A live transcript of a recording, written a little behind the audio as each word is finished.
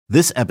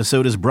This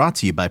episode is brought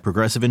to you by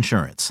Progressive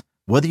Insurance.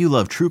 Whether you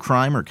love true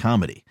crime or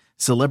comedy,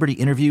 celebrity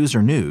interviews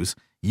or news,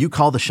 you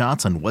call the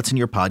shots on what's in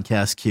your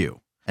podcast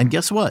queue. And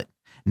guess what?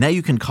 Now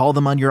you can call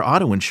them on your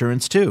auto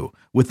insurance too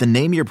with the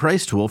Name Your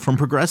Price tool from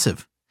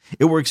Progressive.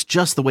 It works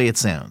just the way it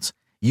sounds.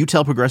 You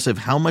tell Progressive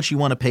how much you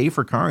want to pay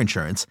for car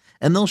insurance,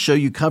 and they'll show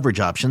you coverage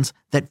options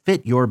that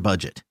fit your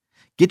budget.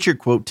 Get your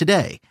quote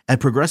today at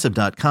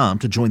Progressive.com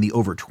to join the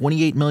over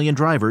 28 million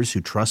drivers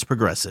who trust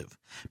Progressive.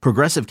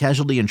 Progressive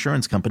Casualty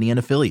Insurance Company and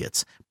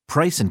Affiliates.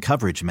 Price and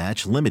coverage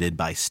match limited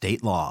by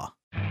state law.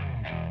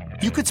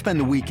 You could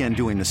spend the weekend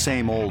doing the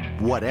same old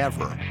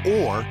whatever,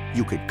 or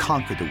you could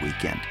conquer the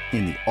weekend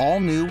in the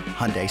all-new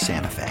Hyundai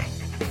Santa Fe.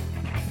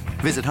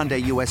 Visit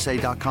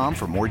HyundaiUSA.com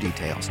for more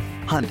details.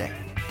 Hyundai,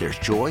 there's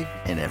joy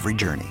in every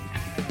journey.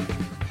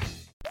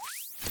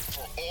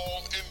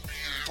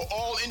 For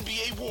all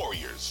NBA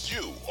Warriors,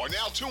 you are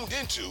now tuned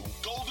into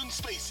Golden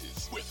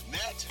Spaces with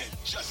Nat and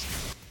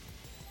Justin.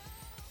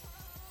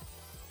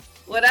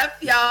 What up,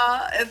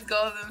 y'all? It's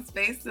Golden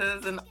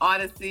Spaces, an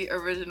Odyssey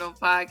original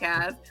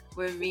podcast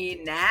with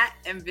me, Nat,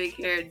 and big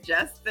hair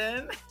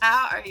Justin.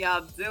 How are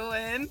y'all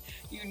doing?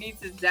 You need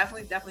to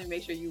definitely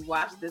make sure you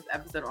watch this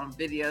episode on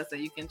video so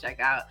you can check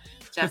out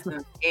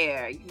Justin's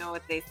hair. You know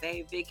what they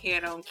say, big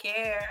hair don't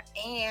care.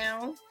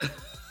 And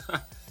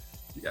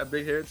you got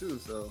big hair too,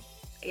 so.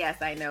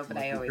 Yes, I know, but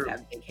I always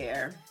have big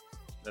hair.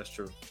 That's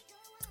true.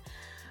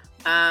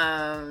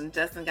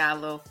 Justin got a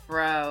little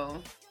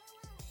fro.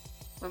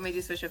 What made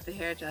you switch up the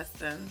hair,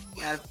 Justin?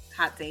 You got a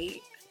hot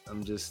date?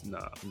 I'm just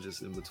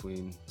in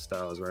between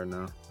styles right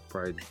now.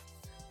 Probably.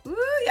 Ooh,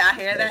 y'all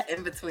hear that?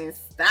 In between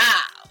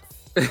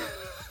styles.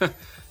 Yeah,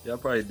 I'll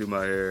probably do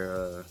my hair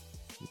the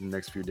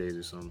next few days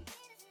or something.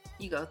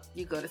 You go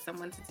to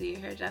someone to do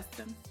your hair,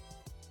 Justin?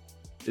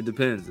 It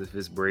depends. If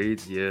it's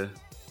braids, yeah.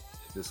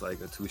 If it's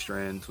like a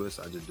 2-strand twist,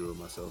 I just do it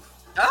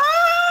myself.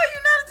 Oh,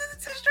 you know how to do the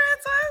 2-strand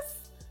twist?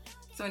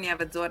 So when you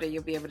have a daughter,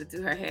 you'll be able to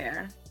do her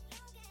hair.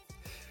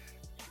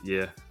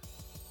 Yeah,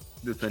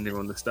 depending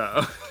on the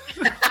style.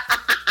 Yeah.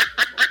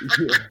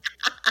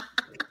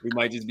 We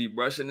might just be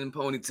brushing and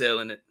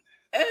ponytailing it.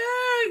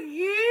 Oh,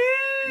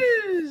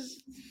 yes.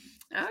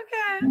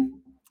 Okay.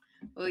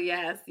 Well,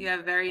 yes, you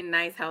have very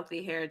nice,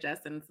 healthy hair,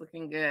 Justin. It's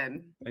looking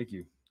good. Thank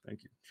you.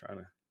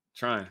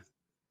 Trying.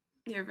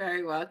 You're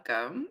very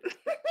welcome.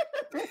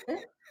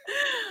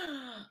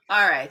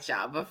 All right,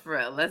 y'all. But for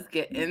real, let's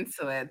get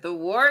into it. The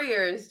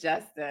Warriors,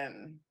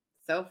 Justin,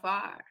 so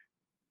far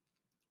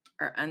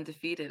are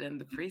undefeated in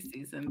the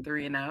preseason,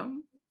 3-0.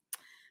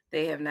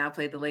 They have now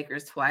played the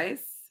Lakers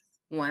twice,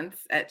 once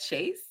at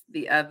Chase,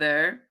 the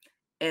other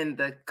in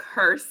the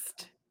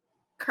cursed,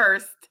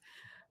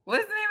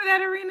 what's the name of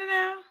that arena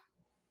now?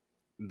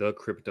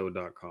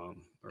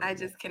 Thecrypto.com. I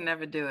just can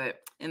never do it.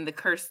 In the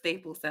cursed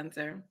Staples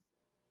Center.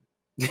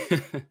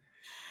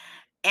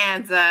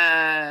 And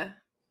then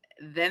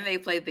they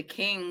played the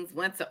Kings,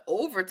 went to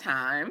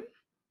overtime,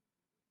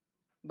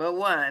 but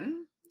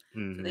won.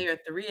 Mm-hmm. So they are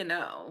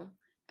 3-0.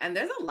 And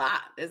there's a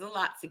lot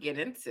to get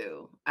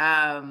into.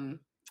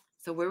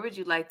 So where would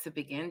you like to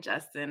begin,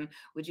 Justin?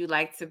 Would you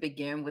like to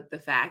begin with the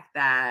fact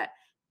that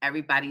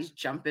everybody's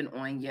jumping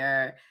on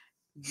your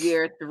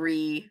year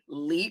 3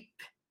 leap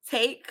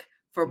take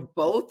for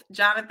both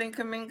Jonathan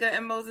Kuminga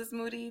and Moses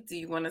Moody? Do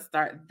you want to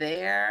start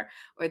there,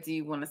 or do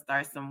you want to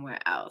start somewhere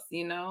else?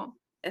 You know,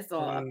 it's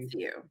all up to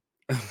you.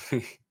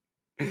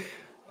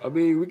 I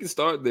mean, we can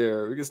start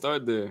there.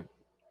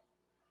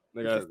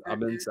 Like I've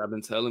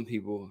been telling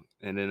people,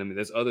 and then I mean,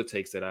 there's other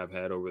takes that I've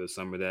had over the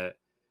summer that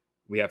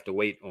we have to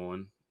wait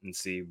on and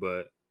see.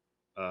 But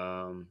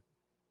you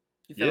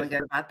feeling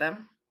good about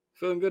them?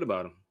 Feeling good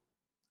about them.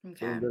 Okay.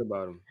 Feeling good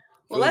about them.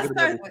 Well, let's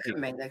start with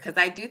Kuminga, because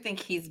I do think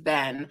he's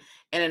been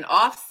in an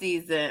off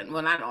season.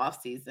 Well, not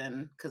off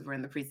season because we're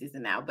in the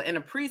preseason now, but in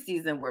a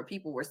preseason where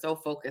people were so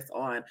focused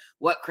on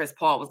what Chris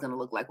Paul was going to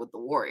look like with the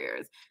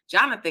Warriors.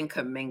 Jonathan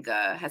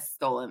Kuminga has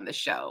stolen the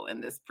show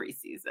in this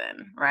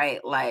preseason,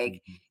 right?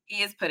 Like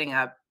he is putting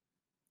up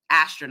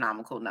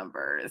astronomical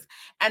numbers.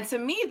 And to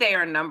me, they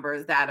are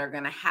numbers that are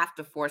going to have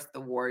to force the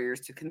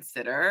Warriors to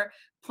consider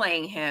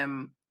playing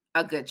him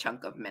a good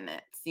chunk of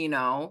minutes, you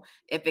know,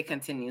 if it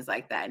continues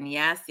like that. And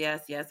yes,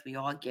 we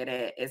all get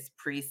it. It's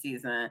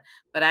preseason.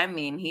 But I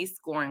mean, he's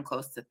scoring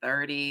close to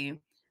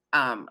 30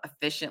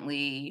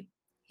 efficiently.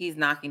 He's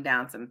knocking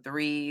down some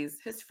threes.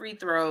 His free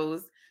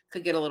throws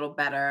could get a little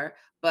better.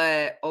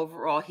 But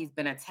overall, he's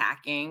been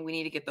attacking. We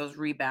need to get those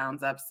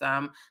rebounds up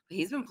some. But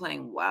he's been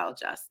playing well,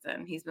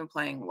 Justin. He's been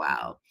playing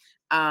well.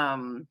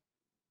 And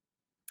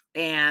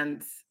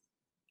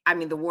I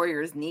mean, the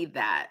Warriors need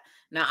that.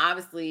 Now,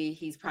 obviously,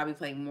 he's probably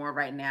playing more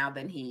right now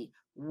than he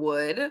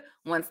would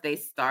once they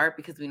start,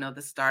 because we know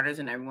the starters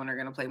and everyone are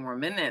going to play more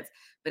minutes.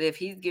 But if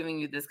he's giving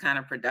you this kind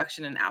of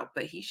production and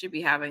output, he should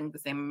be having the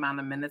same amount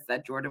of minutes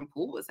that Jordan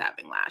Poole was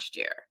having last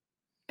year,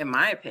 in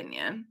my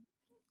opinion.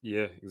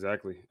 Yeah,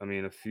 exactly. I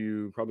mean,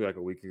 probably like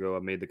a week ago, I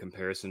made the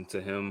comparison to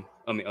him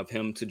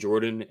to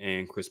Jordan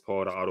and Chris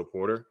Paul to Otto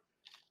Porter.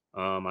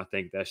 I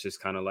think that's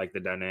just kind of like the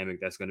dynamic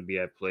that's going to be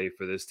at play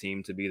for this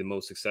team to be the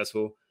most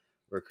successful.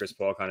 where Chris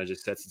Paul kind of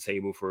just sets the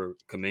table for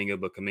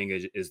Kuminga, but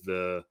Kuminga is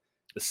the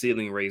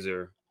ceiling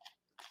raiser,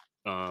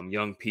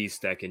 young piece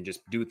that can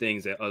just do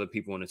things that other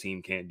people on the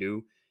team can't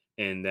do,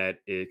 and that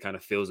it kind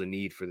of fills a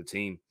need for the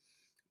team.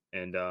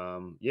 And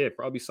yeah,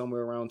 probably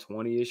somewhere around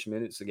 20-ish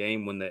minutes a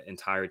game when the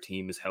entire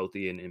team is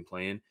healthy and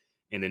playing,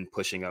 and then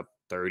pushing up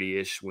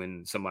 30-ish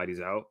when somebody's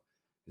out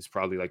is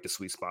probably like the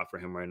sweet spot for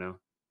him right now.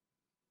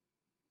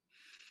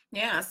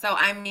 Yeah. So,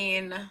 I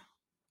mean,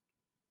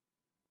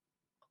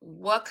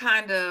 what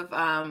kind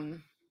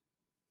of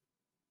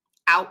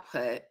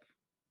output,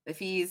 if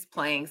he's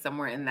playing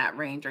somewhere in that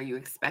range, are you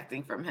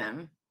expecting from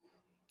him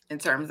in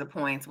terms of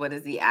points? What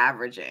is he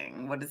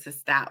averaging? What is his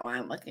stat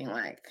line looking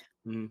like?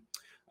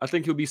 I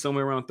think he'll be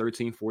somewhere around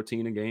 13,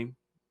 14 a game.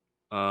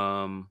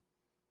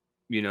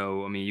 You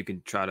know, I mean, you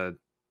can try to,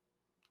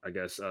 I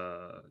guess,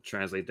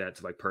 translate that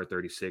to like per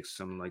 36,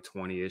 something like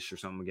 20-ish or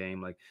something a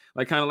game. Like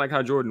kind of like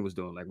how Jordan was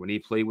doing. Like when he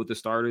played with the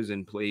starters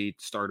and played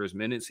starters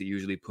minutes, he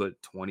usually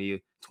put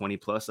 20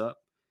 plus up.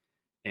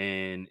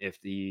 And if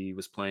he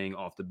was playing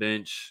off the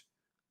bench,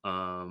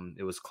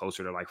 it was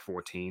closer to like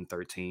 14,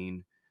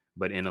 13,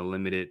 but in a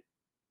limited,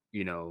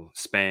 you know,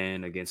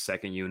 span against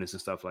second units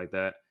and stuff like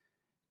that.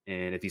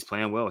 And if he's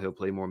playing well, he'll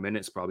play more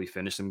minutes, probably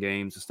finish some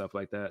games and stuff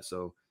like that.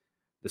 So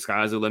the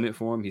sky's the limit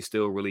for him. He's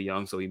still really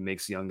young, so he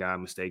makes young guy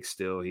mistakes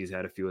still. He's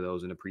had a few of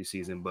those in the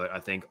preseason, but I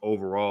think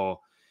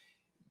overall,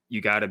 you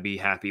got to be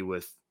happy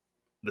with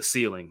the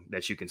ceiling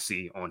that you can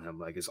see on him.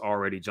 Like it's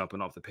already jumping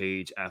off the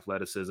page,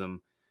 athleticism,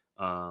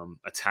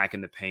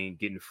 attacking the paint,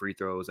 getting free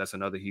throws. That's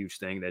another huge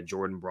thing that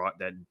Jordan brought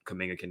that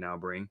Kuminga can now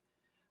bring.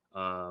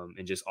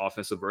 And just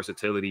offensive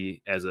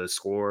versatility as a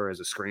scorer, as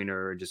a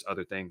screener, just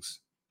other things.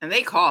 And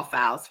they call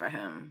fouls for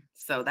him.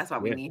 So that's why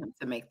we Yeah. need him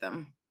to make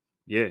them.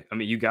 Yeah. I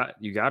mean, you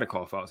got to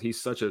call fouls.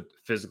 He's such a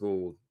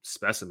physical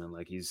specimen.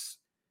 Like he's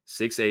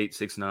 6'8",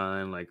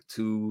 6'9", like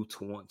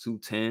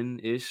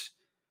 210-ish.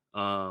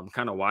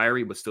 Kind of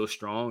wiry, but still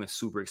strong and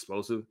super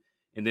explosive.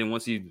 And then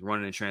once he's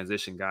running in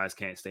transition, guys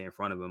can't stay in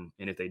front of him.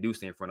 And if they do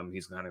stay in front of him,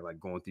 he's kind of like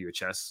going through your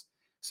chest.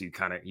 So you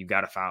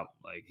got to foul.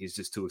 Like he's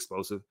just too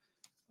explosive.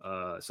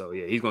 So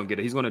yeah, he's going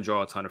to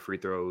draw a ton of free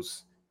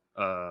throws.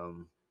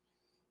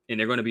 And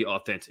they're going to be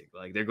authentic.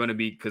 Like they're going to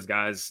be, because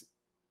guys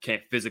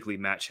can't physically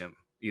match him.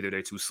 Either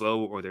they're too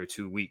slow or they're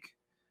too weak.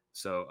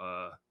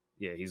 So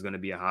yeah, he's going to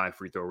be a high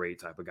free throw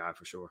rate type of guy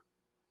for sure.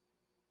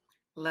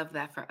 Love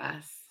that for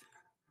us.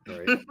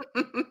 Right.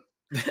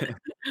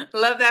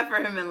 Love that for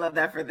him and love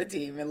that for the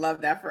team and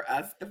love that for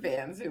us, the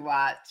fans who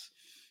watch.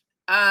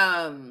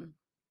 So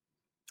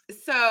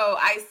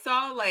I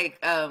saw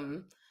like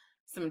some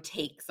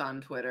takes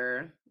on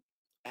Twitter,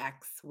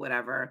 X,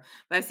 whatever,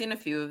 but I've seen a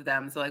few of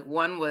them. So like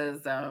one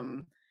was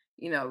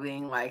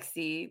being like,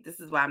 see, this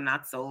is why I'm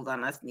not sold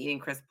on us needing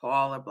Chris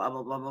Paul or blah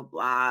blah blah blah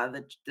blah.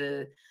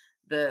 The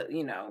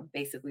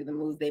basically the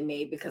moves they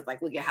made, because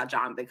like look at how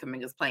Jonathan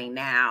Kuminga's playing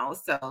now.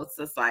 So it's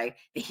just like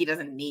he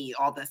doesn't need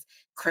all this.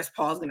 Chris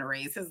Paul's gonna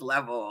raise his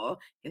level.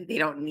 They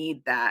don't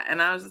need that.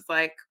 And I was just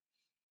like,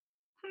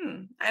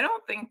 I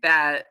don't think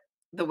that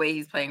the way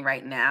he's playing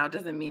right now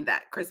doesn't mean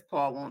that Chris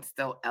Paul won't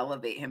still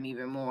elevate him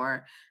even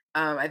more.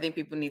 I think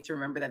people need to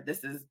remember that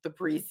this is the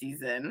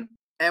preseason,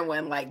 and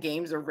when like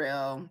games are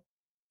real,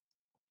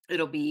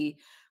 it'll be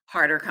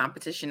harder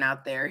competition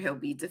out there. He'll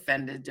be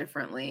defended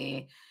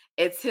differently.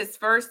 It's his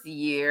first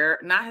year,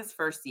 not his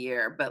first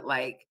year, but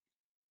like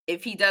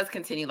if he does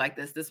continue like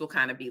this will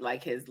kind of be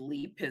like his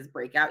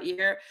breakout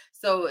year.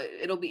 So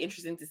it'll be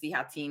interesting to see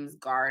how teams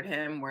guard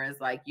him.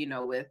 Whereas like,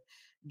 with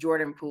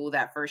Jordan Poole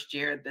that first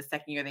year, the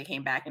second year they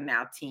came back and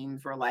now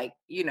teams were like,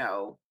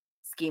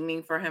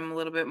 scheming for him a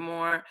little bit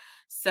more.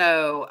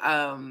 So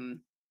I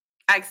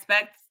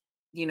expect,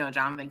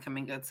 Jonathan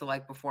Kuminga to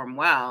like perform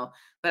well,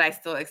 but I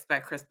still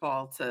expect Chris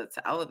Paul to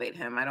elevate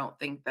him. I don't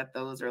think that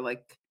those are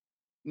like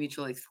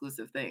mutually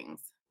exclusive things.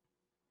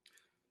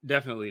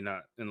 Definitely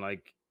not. And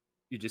like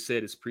you just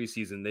said, it's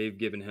preseason. They've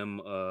given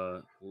him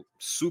a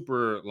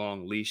super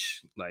long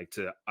leash, like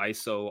to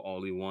ISO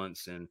all he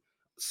wants. And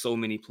so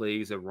many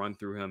plays have run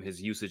through him.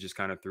 His usage is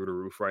kind of through the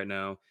roof right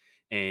now.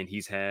 And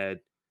he's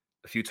had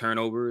a few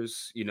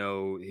turnovers.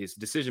 His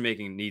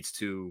decision-making needs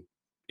to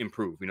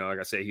improve. Like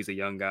I said, he's a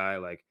young guy.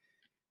 Like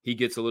he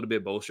gets a little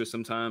bit boisterous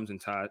sometimes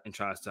and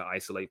tries to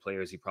isolate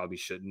players he probably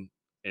shouldn't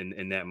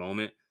in that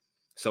moment.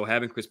 So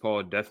having Chris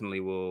Paul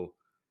definitely will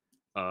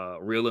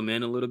reel him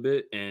in a little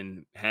bit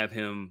and have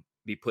him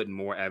be put in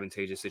more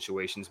advantageous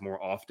situations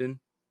more often.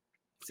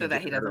 So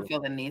that he doesn't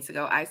feel the need to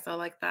go ISO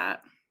like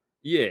that.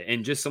 Yeah,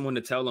 and just someone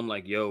to tell him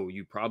like, yo,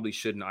 you probably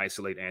shouldn't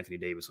isolate Anthony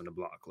Davis on the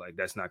block. Like,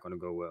 that's not going to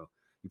go well.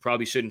 You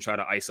probably shouldn't try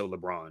to ISO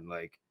LeBron.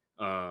 Like,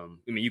 I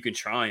mean, you can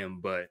try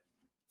him, but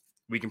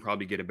we can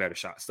probably get a better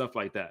shot. Stuff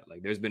like that.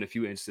 Like, there's been a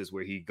few instances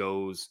where he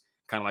goes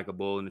kind of like a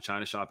bull in the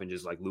china shop and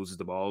just like loses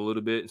the ball a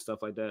little bit and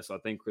stuff like that. So I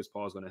think Chris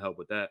Paul is going to help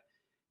with that.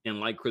 And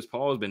like Chris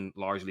Paul has been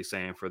largely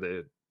saying for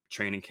the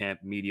training camp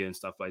media and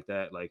stuff like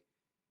that, like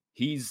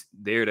he's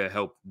there to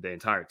help the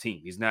entire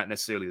team. He's not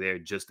necessarily there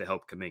just to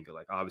help Kuminga.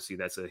 Like obviously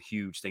that's a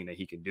huge thing that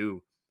he can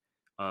do.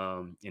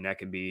 And that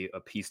can be a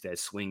piece that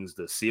swings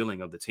the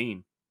ceiling of the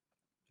team.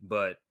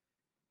 But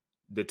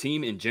the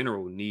team in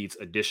general needs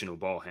additional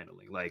ball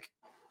handling, like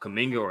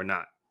Kuminga or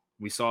not.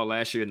 We saw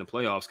last year in the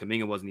playoffs,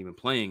 Kuminga wasn't even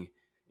playing,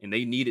 and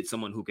they needed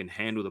someone who can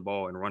handle the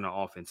ball and run an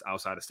offense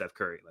outside of Steph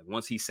Curry. Like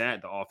once he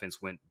sat, the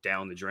offense went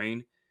down the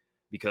drain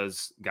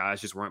because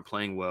guys just weren't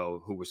playing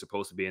well who were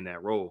supposed to be in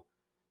that role.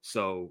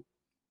 So,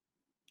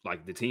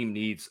 like the team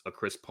needs a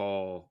Chris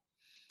Paul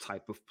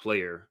type of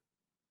player.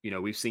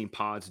 We've seen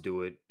Pods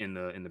do it in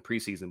the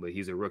preseason, but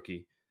he's a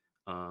rookie.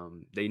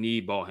 They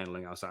need ball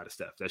handling outside of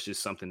Steph. That's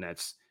just something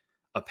that's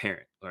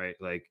apparent, right?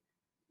 Like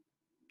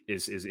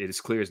it is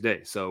clear as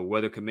day. So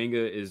whether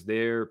Kuminga is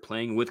there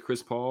playing with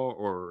Chris Paul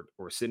or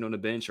sitting on the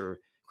bench, or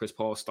Chris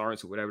Paul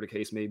starts, or whatever the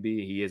case may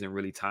be, he isn't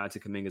really tied to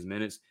Kuminga's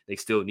minutes. They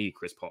still need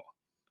Chris Paul.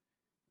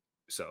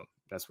 So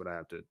that's what I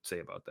have to say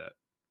about that.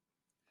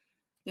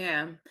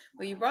 Yeah.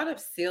 Well, you brought up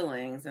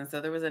ceilings. And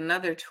so there was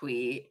another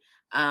tweet.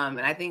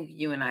 And I think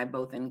you and I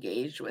both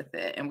engaged with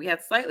it. And we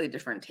had slightly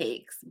different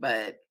takes,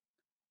 but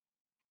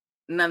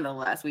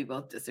nonetheless, we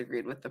both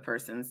disagreed with the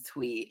person's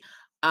tweet.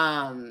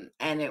 And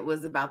it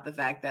was about the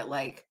fact that,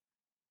 like,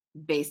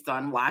 based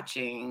on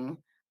watching,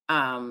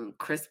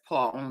 Chris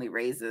Paul only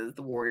raises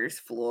the Warriors'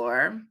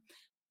 floor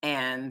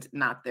and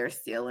not their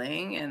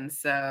ceiling. And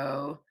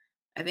so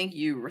I think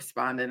you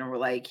responded and were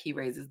like, he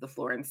raises the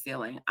floor and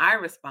ceiling. I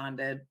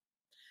responded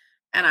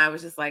and I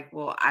was just like,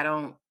 well, I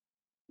don't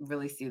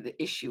really see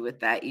the issue with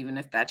that, even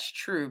if that's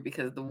true,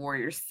 because the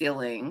Warriors'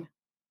 ceiling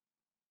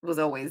was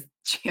always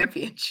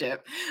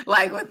championship.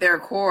 Like with their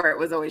core, it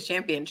was always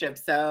championship.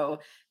 So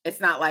it's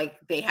not like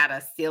they had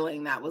a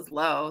ceiling that was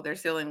low. Their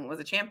ceiling was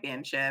a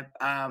championship.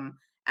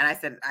 And I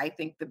said, I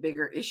think the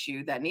bigger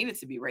issue that needed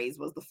to be raised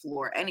was the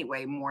floor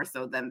anyway, more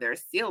so than their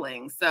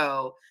ceiling.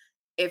 So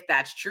if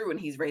that's true and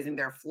he's raising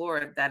their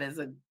floor, that is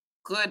a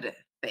good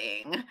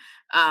thing.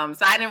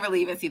 So I didn't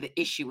really even see the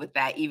issue with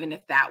that, even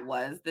if that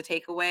was the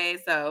takeaway.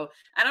 So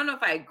I don't know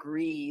if I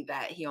agree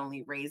that he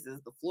only raises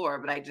the floor,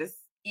 but I just,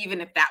 even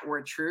if that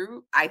were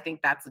true, I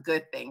think that's a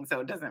good thing. So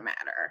it doesn't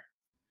matter.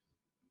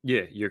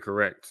 Yeah, you're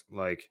correct.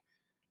 Like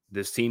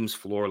this team's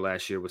floor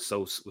last year was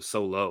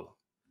so low.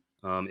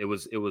 It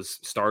was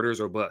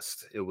starters or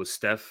bust. It was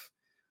Steph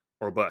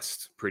or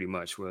bust, pretty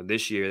much. Well,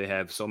 this year they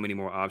have so many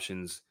more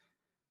options,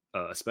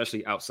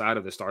 especially outside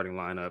of the starting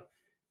lineup,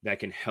 that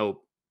can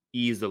help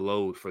ease the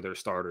load for their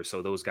starters.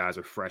 So those guys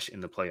are fresh in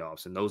the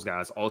playoffs, and those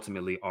guys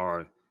ultimately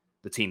are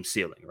the team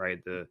ceiling,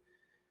 right? The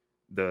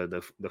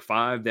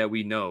five that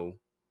we know,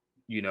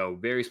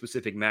 very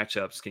specific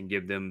matchups can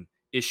give them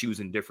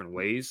issues in different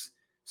ways.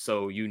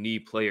 So you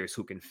need players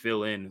who can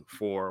fill in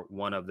for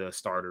one of the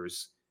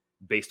starters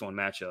based on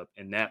matchup,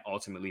 and that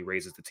ultimately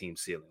raises the team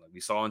ceiling. Like we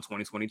saw in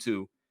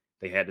 2022,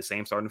 they had the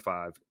same starting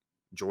five.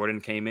 Jordan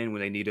came in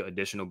when they needed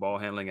additional ball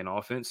handling and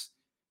offense.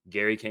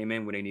 Gary came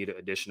in when they needed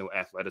additional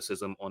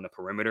athleticism on the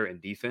perimeter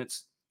and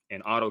defense.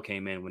 And Otto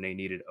came in when they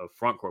needed a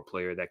front court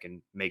player that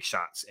can make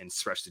shots and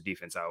stretch the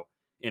defense out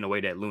in a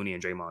way that Looney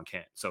and Draymond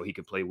can't. So he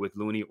could play with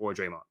Looney or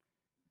Draymond.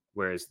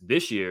 Whereas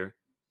this year,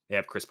 they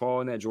have Chris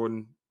Paul in that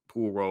Jordan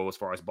Poole role as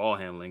far as ball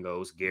handling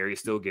goes. Gary is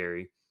still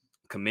Gary.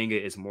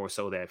 Kuminga is more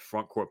so that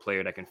front court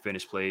player that can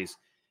finish plays,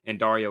 and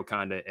Dario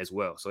Conda as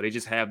well. So they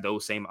just have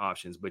those same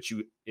options, but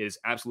it is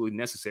absolutely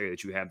necessary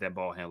that you have that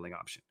ball handling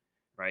option,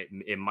 right?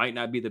 It might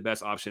not be the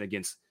best option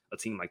against a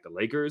team like the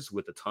Lakers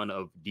with a ton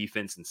of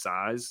defense and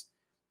size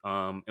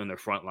on their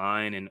front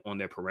line and on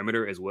their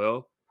perimeter as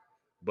well,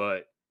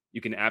 but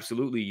you can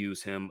absolutely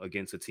use him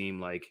against a team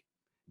like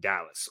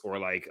Dallas or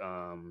like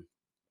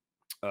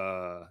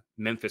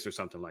Memphis or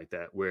something like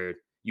that, where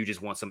you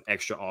just want some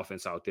extra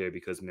offense out there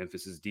because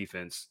Memphis's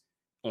defense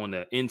on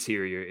the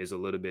interior is a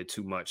little bit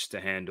too much to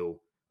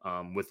handle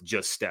with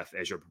just Steph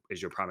as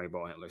your primary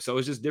ball handler. So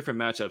it's just different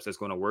matchups that's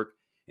going to work,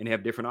 and they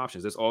have different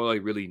options. That's all they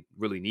really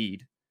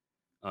need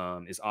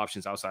is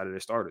options outside of their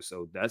starters.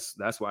 So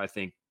that's why I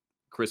think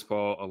Chris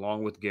Paul,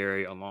 along with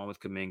Gary, along with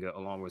Kuminga,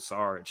 along with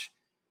Sarge,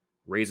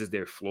 raises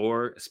their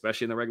floor,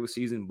 especially in the regular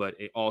season, but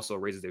it also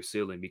raises their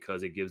ceiling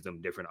because it gives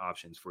them different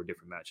options for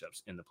different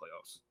matchups in the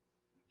playoffs.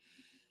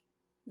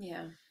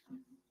 Yeah.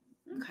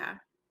 Okay.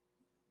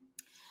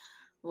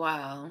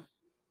 Wow.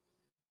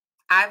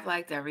 I've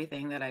liked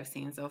everything that I've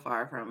seen so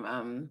far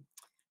from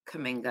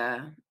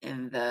Kuminga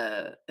in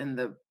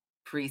the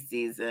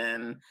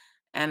preseason.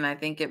 And I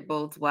think it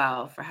bodes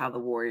well for how the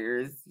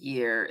Warriors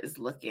year is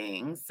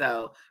looking.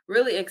 So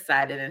really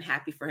excited and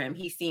happy for him.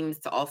 He seems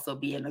to also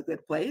be in a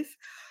good place.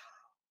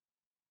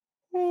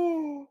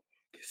 Oh,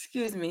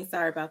 excuse me.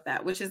 Sorry about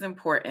that, which is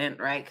important,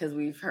 right? Because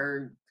we've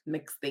heard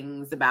mixed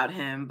things about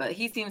him, but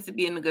he seems to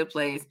be in a good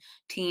place.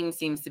 Team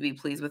seems to be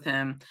pleased with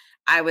him.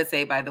 I would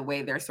say, by the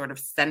way, they're sort of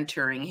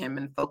centering him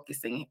and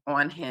focusing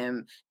on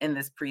him in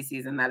this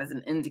preseason. That is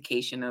an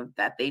indication of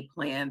that they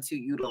plan to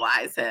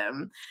utilize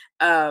him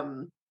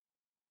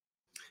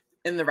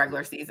in the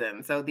regular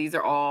season. So these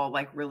are all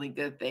like really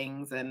good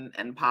things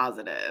and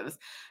positives.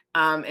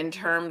 In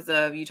terms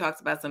of, you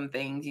talked about some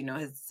things,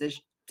 his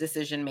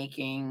decision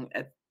making,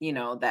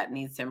 that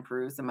needs to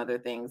improve, some other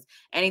things.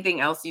 Anything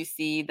else you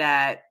see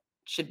that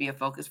should be a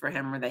focus for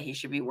him or that he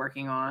should be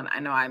working on? I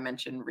know I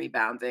mentioned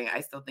rebounding. I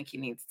still think he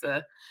needs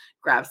to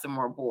grab some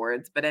more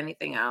boards, but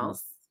anything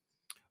else?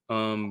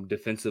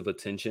 Defensive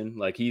attention.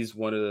 Like he's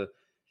one of the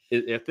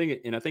I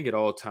think it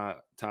all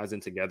ties in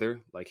together.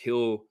 Like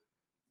he'll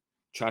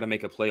try to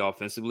make a play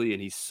offensively,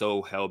 and he's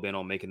so hell bent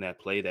on making that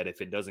play that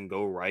if it doesn't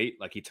go right,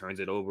 like he turns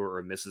it over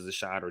or misses a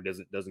shot or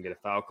doesn't get a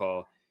foul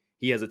call,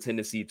 he has a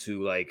tendency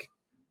to like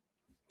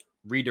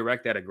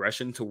redirect that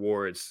aggression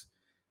towards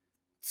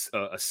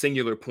a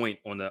singular point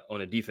on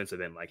a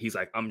defensive end. Like he's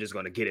like, I'm just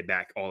going to get it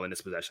back all in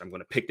this possession. I'm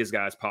going to pick this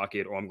guy's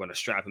pocket, or I'm going to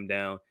strap him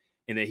down,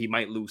 and then he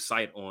might lose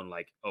sight on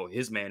like, oh,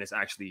 his man is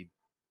actually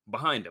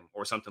behind him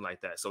or something like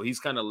that. So he's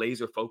kind of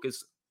laser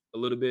focused a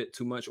little bit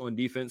too much on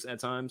defense at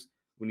times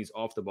when he's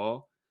off the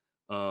ball.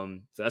 So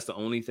that's the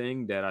only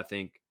thing that I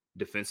think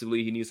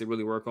defensively he needs to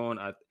really work on.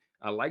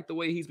 I like the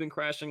way he's been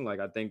crashing. Like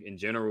I think in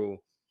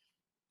general,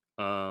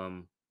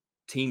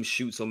 teams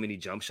shoot so many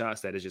jump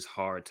shots that it's just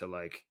hard to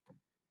like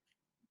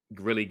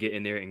really get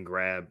in there and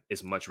grab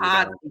as much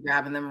rebound.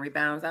 Grabbing them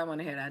rebounds. I want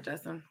to hear that,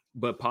 Justin.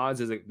 But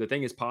Pods is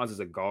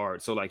a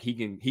guard, so like he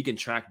can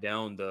track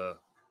down the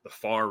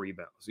far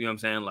rebounds. You know what I'm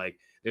saying? Like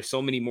there's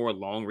so many more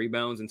long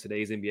rebounds in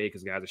today's NBA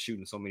because guys are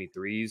shooting so many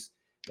threes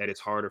that it's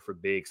harder for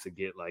bigs to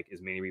get like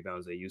as many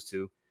rebounds as they used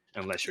to,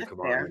 unless you're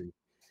Kavali,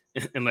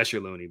 unless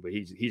you're Looney. But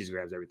he just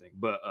grabs everything.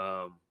 But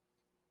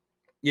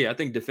yeah, I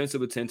think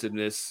defensive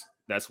attentiveness,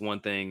 that's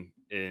one thing,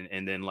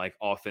 and then like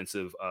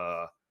offensive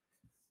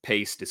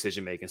pace,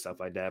 decision making, stuff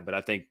like that. But I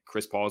think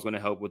Chris Paul is going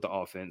to help with the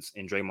offense,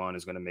 and Draymond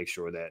is going to make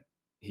sure that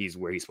he's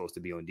where he's supposed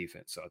to be on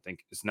defense. So I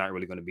think it's not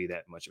really going to be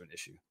that much of an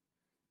issue.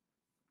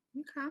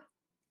 Okay.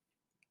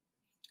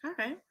 All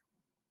right.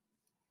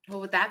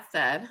 Well, with that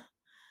said,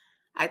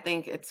 I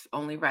think it's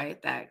only right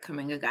that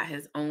Kuminga got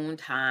his own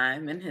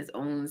time and his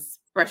own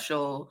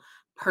special,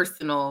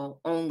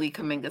 personal, only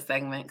Kuminga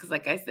segment. Because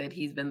like I said,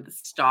 he's been the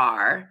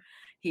star.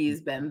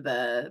 He's been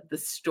the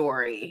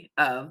story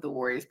of the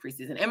Warriors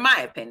preseason. In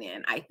my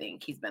opinion, I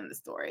think he's been the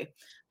story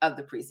of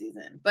the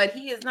preseason. But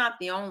he is not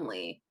the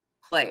only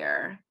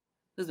player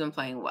who's been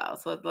playing well.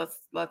 So let's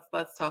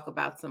talk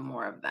about some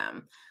more of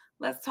them.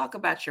 Let's talk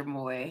about your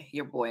boy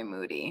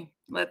Moody.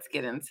 Let's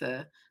get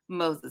into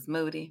Moses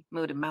Moody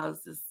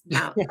Moses.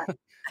 Let's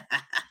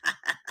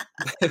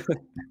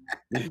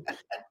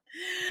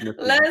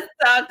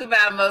talk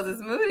about Moses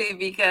Moody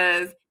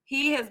because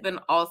he has been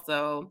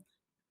also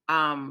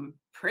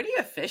pretty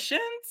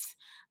efficient.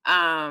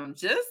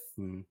 Just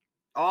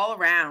all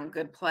around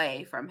good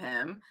play from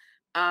him.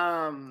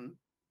 And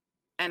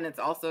it's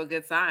also a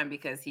good sign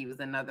because he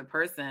was another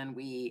person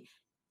we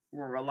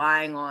were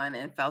relying on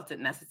and felt it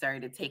necessary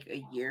to take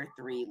a year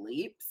 3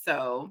 leap.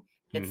 So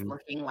it's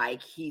looking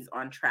like he's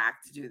on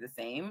track to do the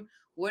same.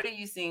 What are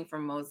you seeing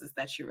from Moses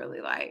that you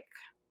really like?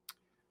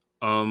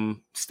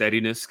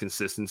 Steadiness,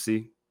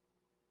 consistency.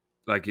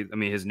 Like, I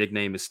mean, his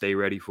nickname is Stay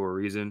Ready for a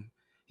reason.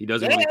 He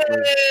doesn't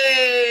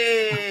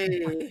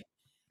Hey!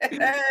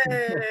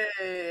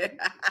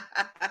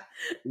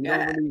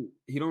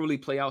 he don't really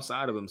play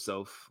outside of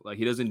himself. Like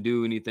he doesn't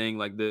do anything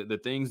like the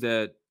things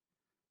that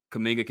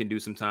Kuminga can do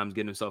sometimes,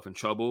 getting himself in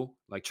trouble,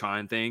 like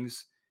trying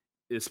things.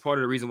 It's part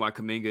of the reason why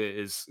Kuminga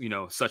is,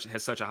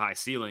 has such a high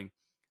ceiling,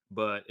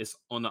 but it's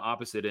on the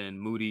opposite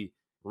end. Moody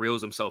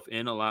reels himself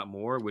in a lot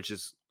more, which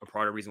is a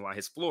part of the reason why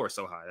his floor is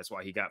so high. That's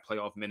why he got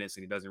playoff minutes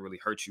and he doesn't really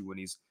hurt you when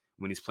he's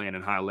playing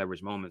in high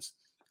leverage moments.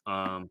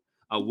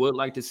 I would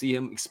like to see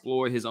him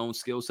explore his own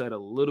skill set a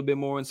little bit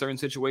more in certain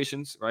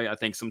situations, right? I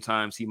think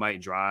sometimes he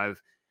might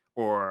drive,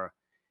 or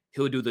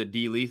he'll do the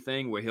D Lee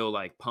thing where he'll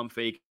like pump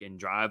fake and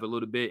drive a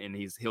little bit, and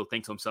he'll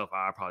think to himself,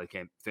 I probably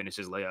can't finish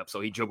his layup.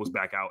 So he dribbles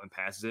back out and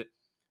passes it,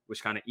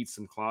 which kind of eats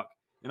some clock.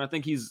 And I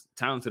think he's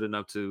talented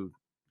enough to,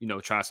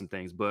 try some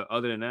things. But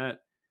other than that,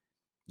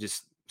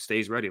 just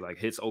stays ready, like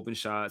hits open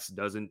shots,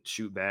 doesn't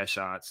shoot bad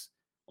shots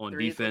on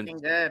defense.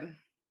 Looking good.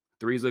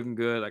 Three's looking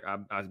good. Like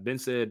I've been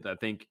said, I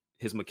think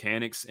his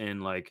mechanics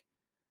and like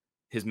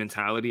his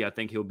mentality, I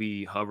think he'll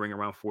be hovering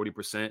around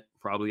 40%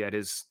 probably at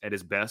his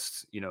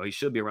best. He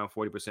should be around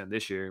 40%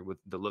 this year with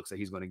the looks that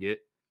he's going to get.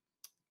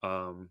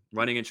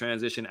 Running in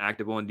transition,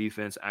 active on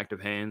defense, active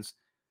hands.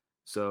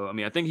 So, I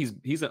mean, I think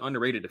he's an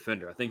underrated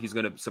defender. I think he's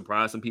going to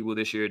surprise some people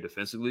this year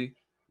defensively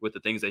with the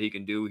things that he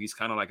can do. He's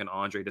kind of like an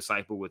Andre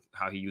disciple with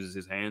how he uses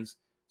his hands.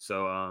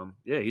 So,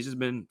 yeah, he's just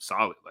been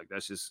solid. Like,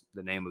 that's just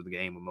the name of the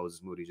game with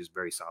Moses Moody, just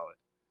very solid.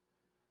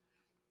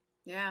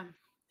 Yeah,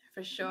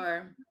 for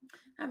sure.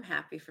 I'm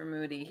happy for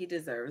Moody. He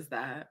deserves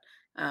that.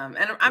 And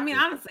I mean,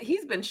 honestly,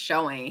 he's been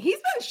showing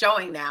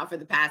now for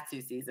the past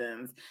 2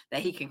 seasons that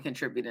he can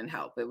contribute and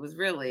help. It was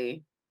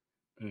really,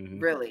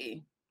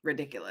 really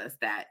ridiculous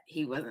that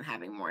he wasn't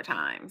having more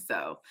time.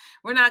 So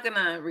we're not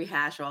going to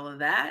rehash all of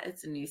that.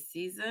 It's a new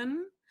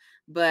season,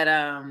 but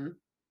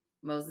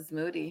Moses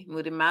Moody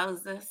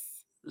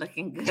Moses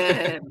looking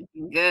good,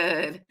 looking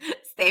good.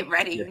 Stay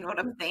ready. You know what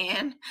I'm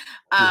saying?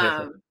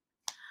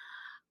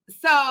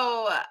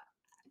 So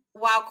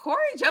while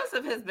Corey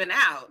Joseph has been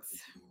out,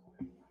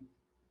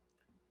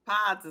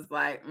 Pods is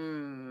like,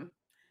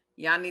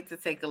 y'all need to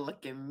take a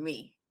look at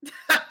me.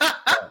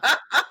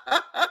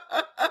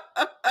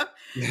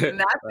 And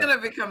that's going to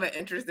become an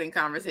interesting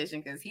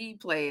conversation because he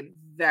played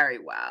very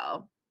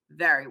well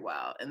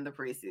in the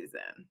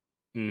preseason.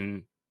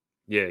 Mhm.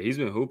 Yeah, he's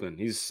been hooping.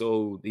 He's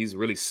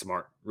really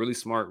smart,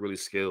 really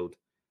skilled.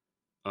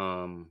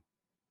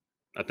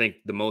 I think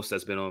the most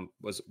that's been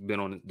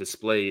on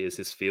display is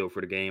his feel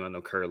for the game. I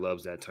know Kerr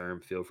loves that term,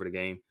 feel for the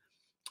game,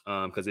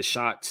 because his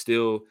shot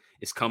still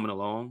is coming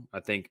along. I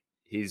think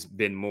he's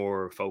been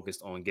more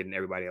focused on getting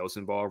everybody else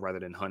involved rather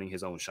than hunting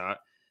his own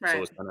shot. So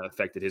Right. it's kind of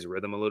affected his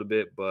rhythm a little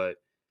bit, but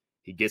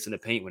he gets in the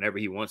paint whenever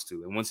he wants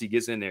to. And once he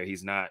gets in there,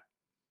 he's not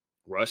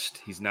rushed.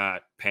 He's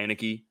not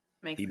panicky.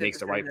 Makes He good makes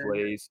the right decisions.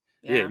 plays.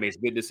 Yeah, he Yeah. makes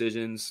good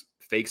decisions,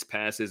 fakes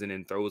passes, and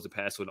then throws the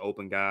pass to an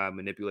open guy,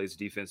 manipulates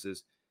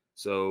defenses.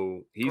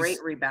 So Great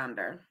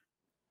rebounder.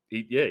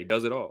 he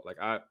does it all. Like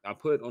I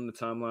put on the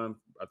timeline,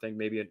 I think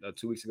maybe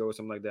 2 weeks ago or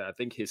something like that. I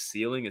think his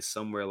ceiling is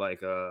somewhere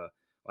like a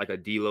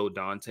D'Lo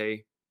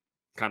Dante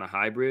kind of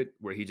hybrid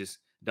where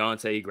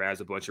Dante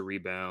grabs a bunch of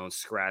rebounds,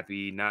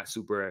 scrappy, not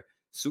super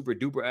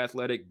duper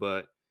athletic,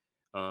 but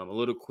a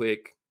little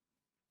quick,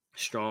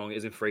 strong,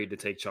 isn't afraid to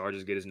take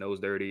charges, get his nose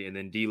dirty. And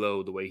then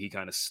D'Lo, the way he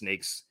kind of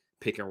snakes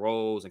pick and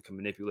rolls and can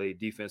manipulate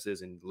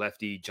defenses and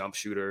lefty jump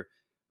shooter,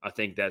 I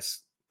think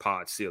that's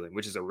Pod's ceiling,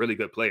 which is a really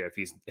good player if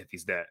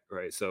he's that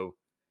right. So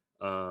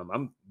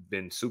I'm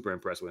been super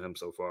impressed with him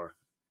so far.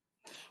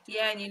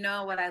 Yeah, and you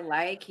know what I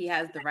like? He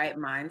has the right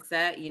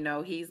mindset.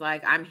 He's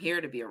like, I'm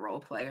here to be a role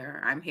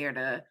player. I'm here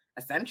to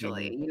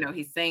essentially, Hmm.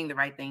 he's saying the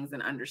right things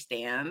and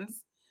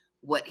understands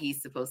what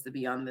he's supposed to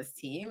be on this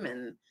team.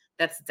 And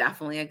that's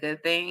definitely a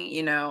good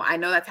thing. I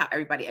know that's how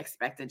everybody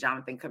expected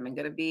Jonathan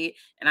Kuminga to be.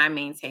 And I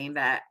maintain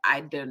that I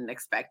didn't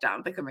expect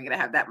Jonathan Kuminga to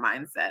have that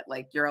mindset.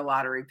 Like, you're a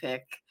lottery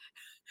pick,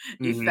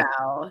 you Hmm.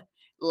 fell,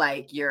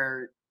 like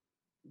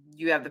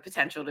you have the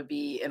potential to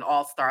be an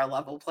all-star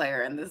level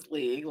player in this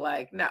league.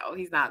 Like, no,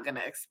 he's not going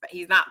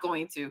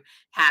to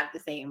have the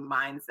same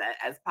mindset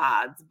as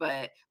Pods,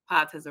 but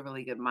Pods has a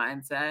really good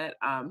mindset.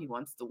 He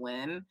wants to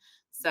win.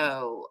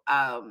 So,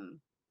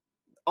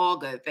 all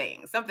good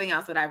things. Something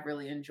else that I've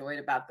really enjoyed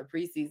about the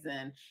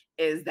preseason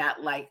is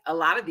that, like, a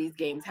lot of these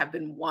games have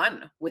been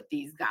won with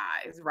these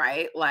guys,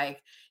 right?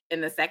 Like,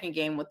 in the second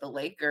game with the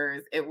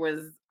Lakers, it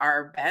was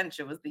our bench,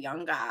 it was the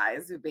young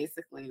guys who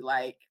basically,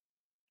 like,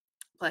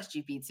 plus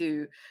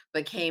GP2,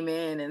 but came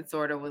in and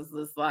sort of was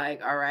just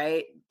like, all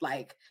right,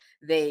 like,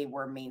 they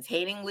were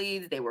maintaining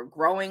leads, they were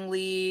growing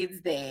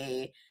leads,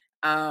 they,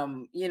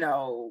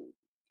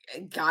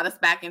 got us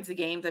back into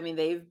games. I mean,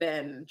 they've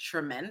been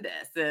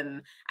tremendous.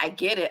 And I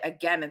get it.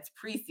 Again, it's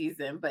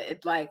preseason, but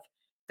it's like,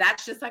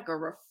 that's just like a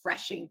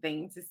refreshing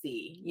thing to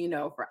see,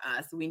 for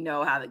us. We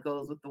know how that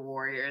goes with the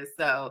Warriors.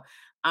 So,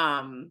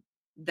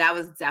 that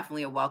was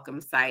definitely a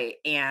welcome sight.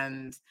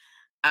 And,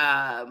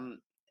 um,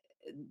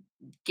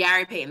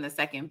 Gary Payton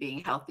II being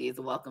healthy is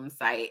a welcome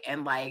sight.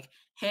 And like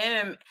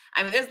him,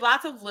 I mean, there's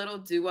lots of little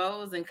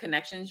duos and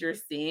connections you're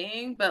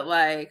seeing, but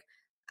like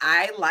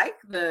I like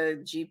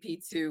the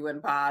GP2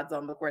 and Pods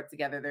on the court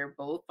together. They're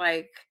both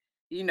like,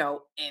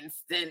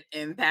 instant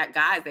impact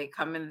guys. They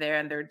come in there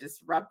and they're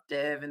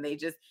disruptive and they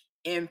just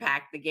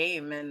impact the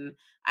game. And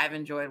I've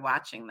enjoyed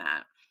watching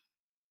that.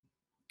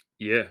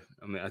 Yeah,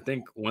 I mean, I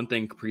think one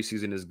thing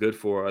preseason is good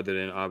for, other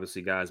than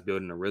obviously guys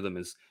building a rhythm,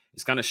 is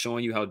it's kind of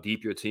showing you how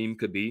deep your team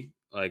could be,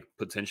 like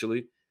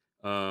potentially.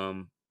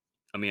 Um,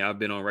 I mean, I've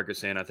been on record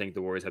saying I think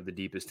the Warriors have the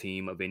deepest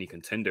team of any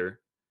contender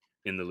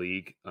in the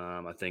league.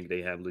 I think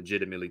they have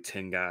legitimately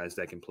 10 guys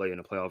that can play in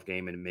a playoff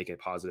game and make a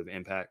positive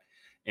impact.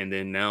 And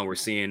then now we're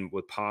seeing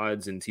with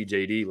Pods and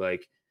TJD,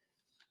 like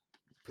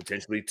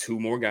potentially two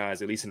more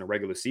guys, at least in the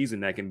regular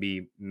season, that can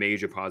be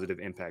major positive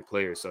impact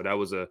players. So that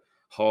was a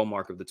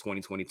hallmark of the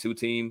 2022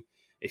 team.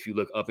 If you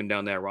look up and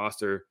down that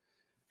roster,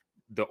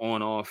 the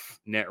on-off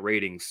net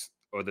ratings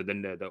or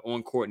the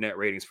on-court net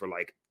ratings for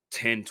like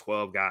 10,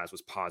 12 guys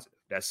was positive.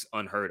 That's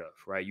unheard of,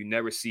 right? You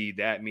never see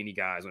that many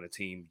guys on a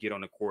team get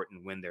on the court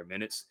and win their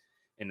minutes.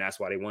 And that's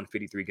why they won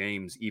 53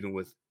 games, even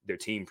with their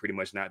team pretty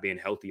much not being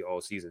healthy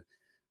all season.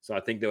 So I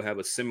think they'll have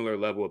a similar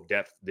level of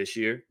depth this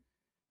year.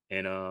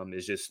 And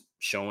it's just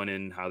showing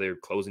in how they're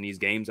closing these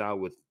games out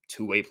with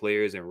two-way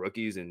players and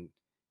rookies and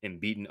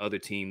beating other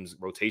teams'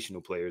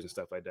 rotational players and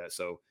stuff like that.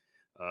 So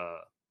uh,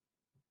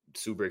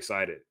 super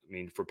excited. I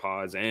mean, for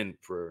Pods and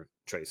for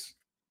Trace.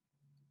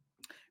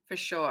 For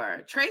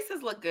sure. Trace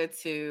has looked good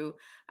too.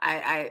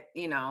 I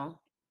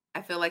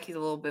feel like he's a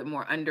little bit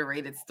more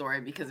underrated story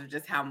because of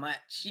just how much,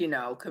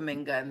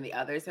 Kuminga and the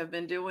others have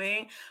been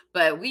doing.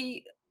 But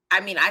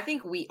I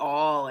think we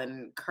all,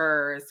 and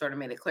Kerr sort of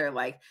made it clear,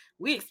 like,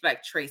 we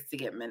expect Trace to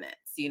get minutes,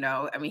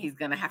 I mean, he's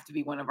going to have to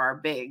be one of our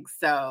bigs.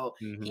 So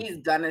Mm-hmm. he's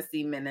going to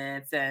see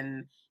minutes,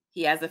 and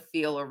he has a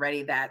feel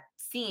already that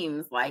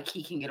seems like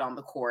he can get on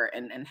the court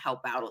and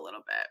help out a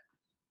little bit.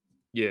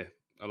 Yeah,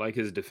 I like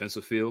his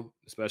defensive feel,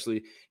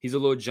 especially. He's a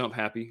little jump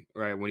happy,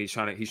 right? When he's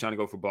trying to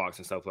go for blocks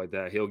and stuff like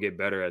that. He'll get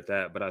better at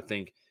that, but I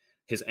think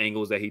his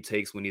angles that he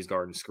takes when he's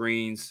guarding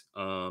screens,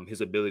 his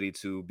ability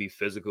to be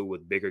physical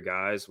with bigger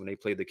guys. When they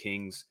played the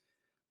Kings,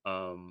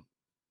 um,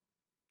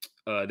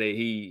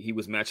 he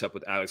was matched up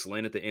with Alex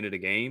Len at the end of the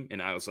game, and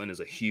Alex Len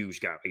is a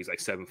huge guy. He's like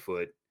 7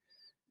 foot,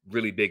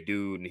 really big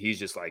dude, and he's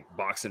just like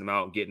boxing him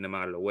out, getting him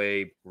out of the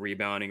way,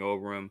 rebounding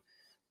over him.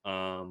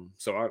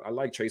 So I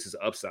like Trace's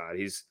upside.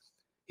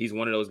 He's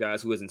one of those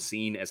guys who isn't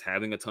seen as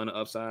having a ton of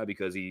upside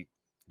because he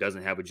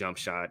doesn't have a jump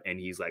shot, and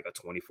he's like a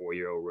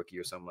 24-year-old rookie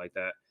or something like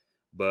that.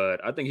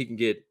 But I think he can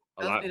get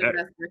a lot better. Those be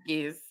the best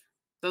rookies.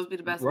 Those be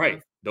the best Right.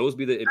 ones. Those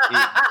be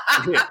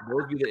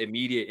the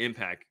immediate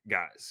impact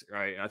guys,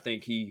 right? I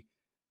think he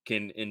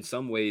can in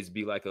some ways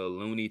be like a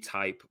Looney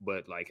type,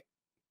 but like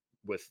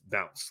with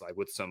bounce, like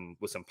with some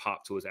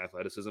pop to his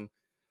athleticism.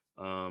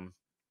 I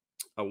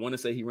want to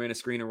say he ran a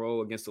screen and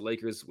roll against the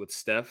Lakers with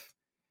Steph,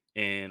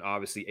 and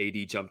obviously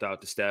AD jumped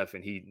out to Steph,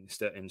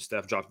 and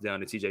Steph dropped it down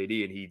to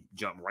TJD, and he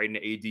jumped right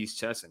into AD's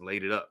chest and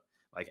laid it up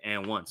like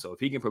and one. So if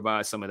he can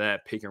provide some of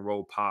that pick and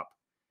roll pop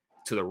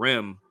to the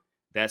rim,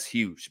 that's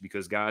huge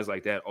because guys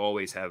like that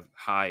always have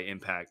high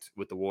impact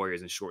with the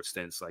Warriors in short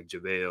stints, like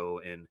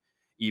JaVale, and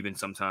even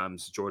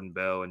sometimes Jordan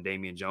Bell and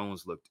Damian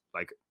Jones looked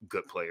like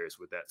good players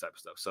with that type of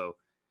stuff. So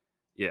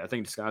yeah, I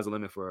think the sky's the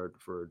limit for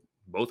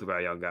both of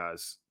our young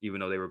guys, even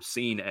though they were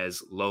seen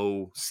as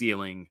low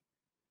ceiling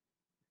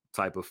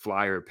type of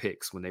flyer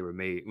picks when they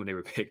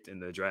were picked in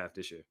the draft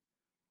this year.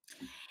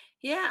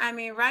 Yeah, I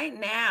mean, right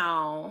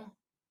now,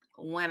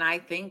 when I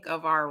think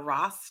of our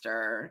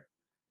roster,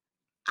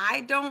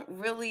 I don't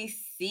really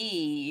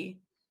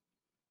see,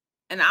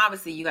 and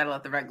obviously you got to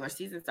let the regular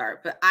season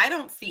start, but I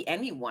don't see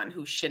anyone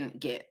who shouldn't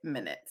get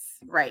minutes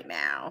right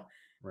now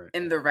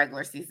in the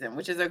regular season,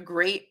 which is a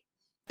great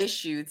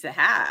issue to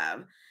have.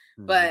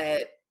 Mm-hmm.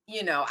 But,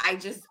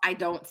 I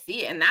don't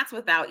see it. And that's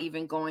without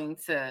even going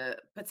to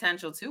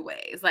potential two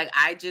ways. Like,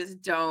 I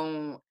just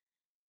don't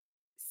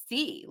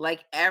see,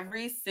 like,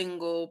 every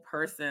single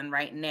person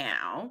right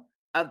now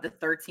of the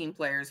 13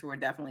 players who are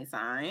definitely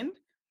signed,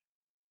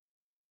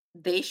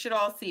 they should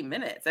all see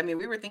minutes. I mean,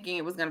 we were thinking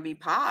it was going to be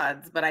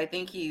Pods, but I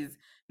think he's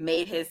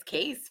made his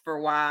case for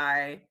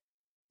why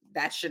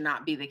that should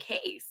not be the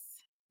case.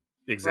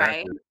 Exactly.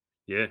 Right?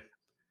 Yeah.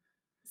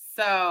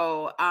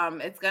 So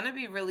it's going to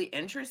be really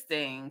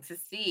interesting to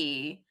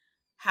see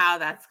how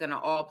that's going to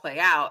all play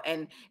out.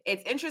 And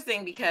it's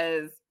interesting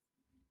because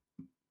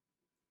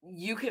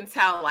you can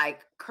tell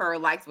like Kerr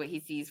likes what he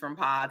sees from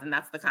Pods, and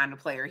that's the kind of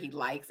player he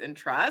likes and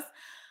trusts.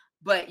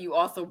 But you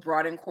also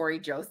brought in Corey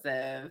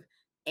Joseph.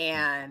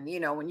 And,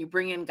 when you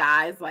bring in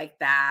guys like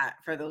that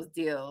for those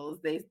deals,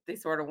 they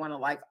sort of want to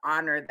like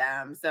honor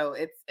them. So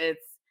it's,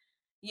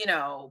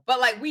 but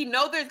like, we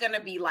know there's going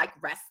to be like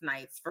rest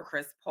nights for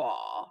Chris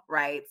Paul.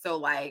 Right. So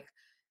like,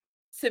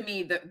 to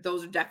me,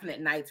 those are definite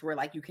nights where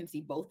like you can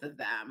see both of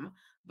them.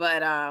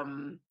 But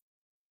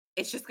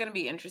it's just going to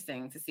be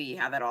interesting to see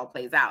how that all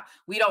plays out.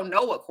 We don't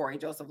know what Corey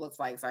Joseph looks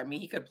like. So, I mean,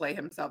 he could play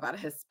himself out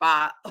of his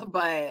spot,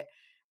 but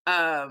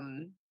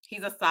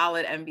he's a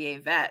solid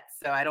NBA vet,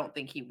 so I don't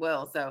think he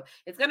will. So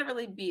it's going to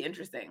really be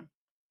interesting.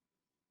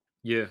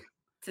 Yeah.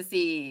 To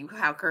see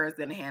how Kerr is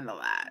going to handle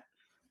that.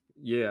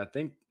 Yeah, I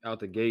think out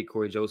the gate,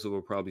 Corey Joseph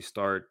will probably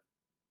start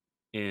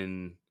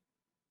in.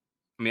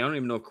 I mean, I don't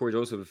even know if Corey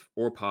Joseph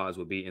or Pods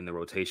will be in the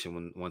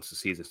rotation once the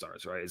season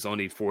starts, right? It's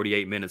only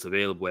 48 minutes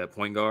available at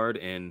point guard,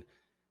 and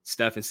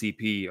Steph and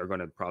CP are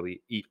going to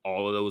probably eat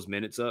all of those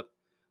minutes up.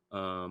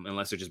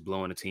 Unless they're just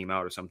blowing a team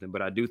out or something.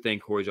 But I do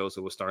think Corey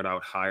Joseph will start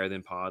out higher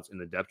than Pods in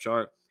the depth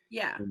chart.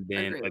 Yeah. And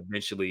then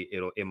eventually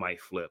it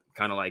might flip.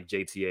 Kind of like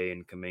JTA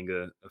and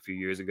Kuminga a few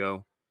years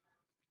ago.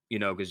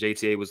 Because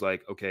JTA was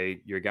like,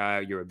 okay, you're a guy,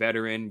 you're a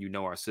veteran, you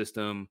know our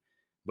system.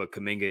 But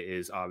Kuminga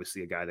is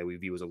obviously a guy that we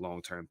view as a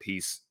long-term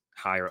piece,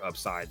 higher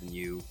upside than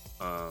you,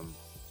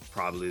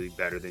 probably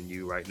better than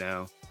you right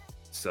now.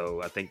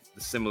 So I think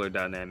the similar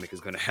dynamic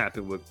is going to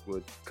happen with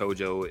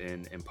Kojo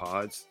and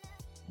Pods.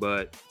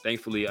 But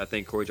thankfully, I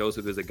think Corey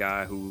Joseph is a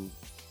guy who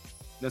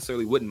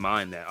necessarily wouldn't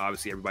mind that.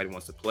 Obviously, everybody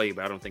wants to play,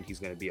 but I don't think he's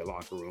going to be a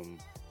locker room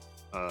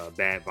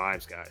bad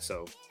vibes guy.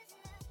 So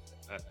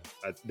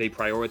they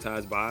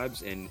prioritize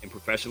vibes and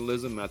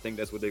professionalism, and I think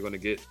that's what they're going to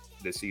get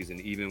this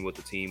season, even with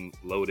the team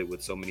loaded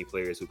with so many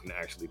players who can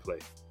actually play.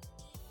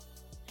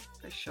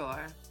 For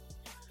sure.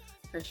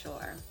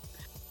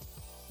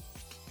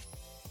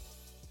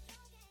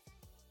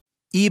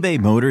 eBay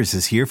Motors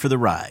is here for the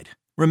ride.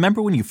 Remember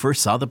when you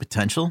first saw the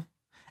potential?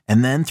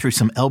 And then through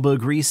some elbow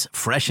grease,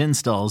 fresh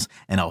installs,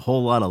 and a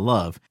whole lot of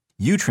love,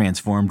 you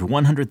transformed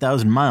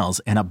 100,000 miles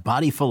and a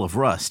body full of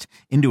rust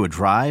into a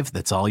drive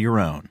that's all your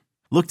own.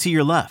 Look to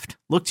your left.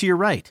 Look to your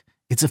right.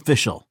 It's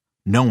official.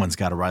 No one's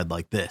got a ride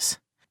like this.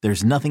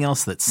 There's nothing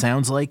else that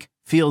sounds like,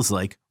 feels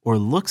like, or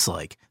looks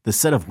like the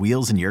set of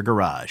wheels in your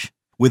garage.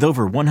 With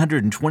over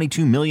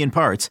 122 million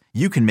parts,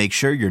 you can make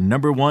sure your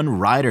number one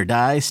ride or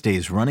die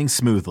stays running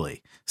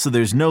smoothly. So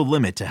there's no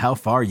limit to how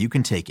far you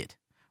can take it.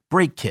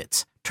 Brake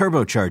kits,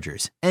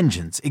 turbochargers,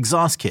 engines,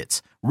 exhaust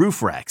kits,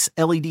 roof racks,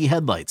 LED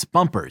headlights,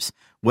 bumpers,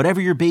 whatever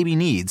your baby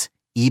needs,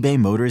 eBay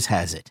Motors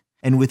has it.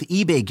 And with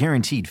eBay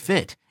Guaranteed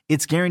Fit,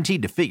 it's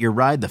guaranteed to fit your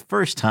ride the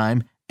first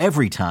time,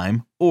 every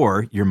time,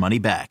 or your money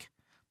back.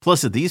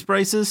 Plus, at these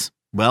prices,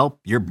 well,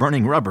 you're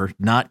burning rubber,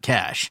 not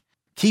cash.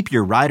 Keep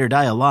your ride or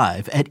die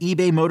alive at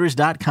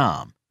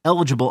ebaymotors.com.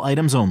 Eligible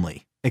items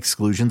only.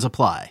 Exclusions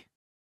apply.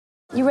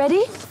 You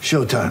ready?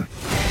 Showtime.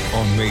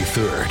 On May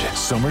 3rd,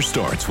 summer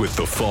starts with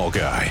The Fall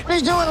Guy.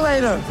 Let's do it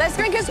later. Let's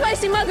drink a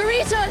spicy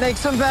margarita. Make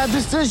some bad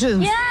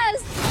decisions.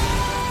 Yes.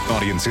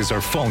 Audiences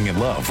are falling in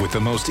love with the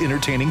most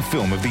entertaining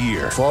film of the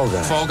year. Fall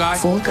Guy. Fall Guy?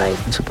 Fall Guy.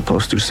 That's what the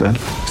poster said.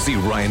 See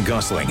Ryan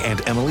Gosling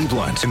and Emily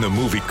Blunt in the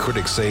movie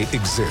critics say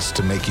exists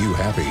to make you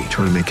happy.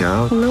 Trying to make it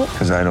out? Nope.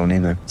 Because I don't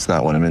either. It's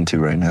not what I'm into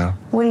right now.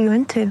 What are you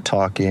into?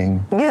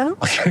 Talking. Yeah.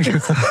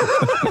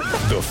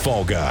 The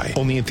Fall Guy.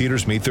 Only in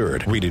theaters May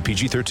 3rd. Rated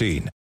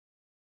PG-13.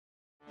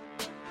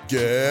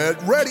 Get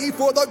ready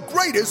for the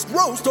greatest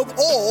roast of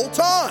all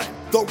time.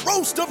 The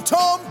Roast of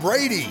Tom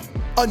Brady.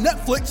 A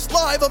Netflix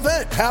live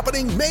event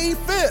happening May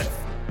 5th.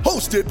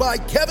 Hosted by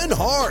Kevin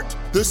Hart.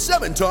 The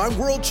 7-time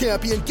world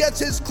champion gets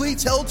his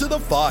cleats held to the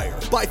fire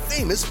by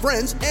famous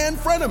friends and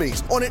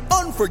frenemies on an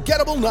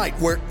unforgettable night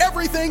where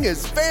everything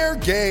is fair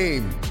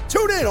game.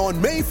 Tune in on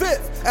May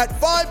 5th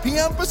at 5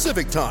 p.m.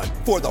 Pacific time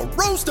for the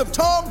Roast of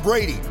Tom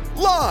Brady.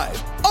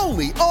 Live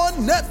only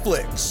on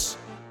Netflix.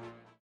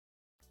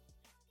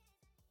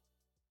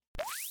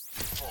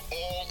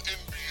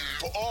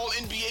 For all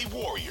NBA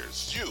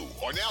warriors, you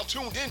are now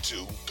tuned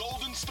into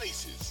Golden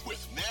Spaces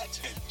with Nat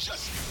and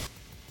Justin.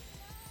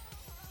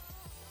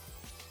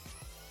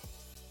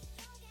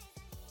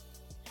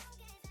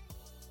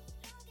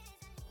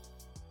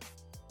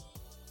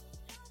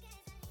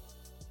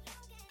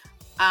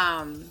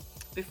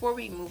 Before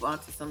we move on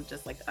to some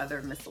just like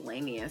other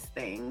miscellaneous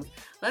things,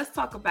 let's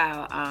talk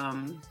about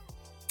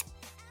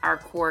our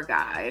core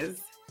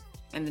guys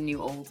and the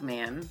new old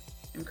man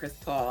and Chris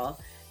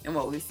Paul and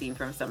what we've seen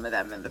from some of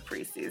them in the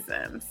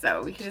preseason.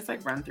 So we can just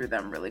like run through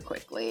them really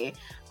quickly.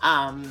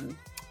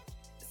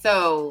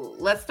 So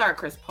let's start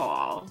Chris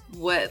Paul.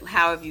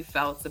 How have you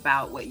felt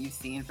about what you've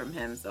seen from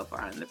him so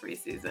far in the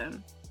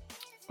preseason?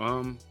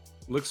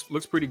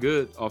 Looks pretty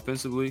good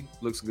offensively.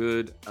 Looks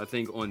good. I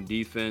think on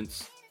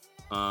defense,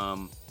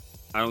 I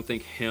don't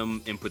think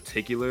him in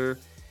particular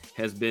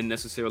has been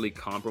necessarily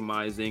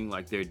compromising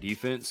like their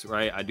defense,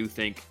 right? I do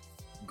think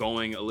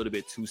going a little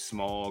bit too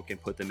small can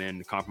put them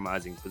in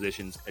compromising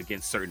positions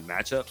against certain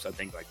matchups. I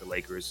think like the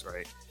Lakers,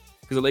 right?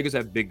 Because the Lakers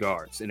have big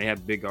guards, and they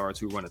have big guards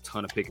who run a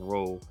ton of pick and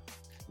roll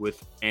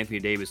with Anthony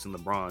Davis and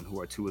LeBron, who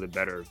are two of the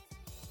better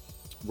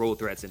role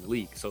threats in the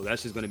league. So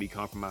that's just going to be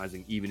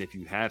compromising even if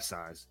you have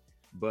size.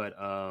 But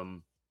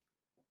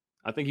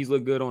I think he's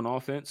looked good on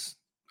offense.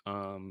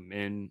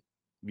 And,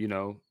 you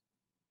know,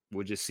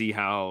 we'll just see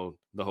how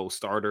the whole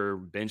starter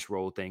bench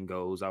role thing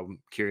goes. I'm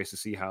curious to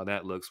see how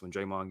that looks when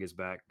Draymond gets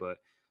back. But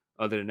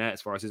other than that,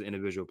 as far as his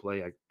individual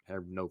play, I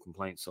have no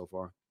complaints so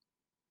far.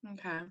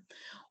 Okay.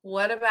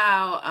 What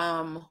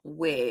about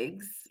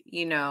Wiggs?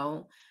 You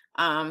know,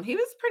 he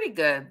was pretty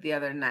good the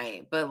other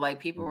night, but like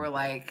people were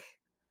like,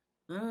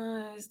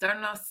 he's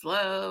starting off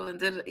slow, and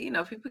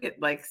people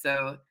get like,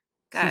 so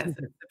guys, it's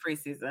the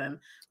preseason.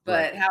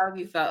 But How have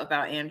you felt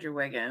about Andrew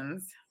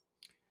Wiggins?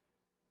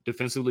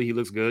 Defensively, he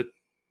looks good.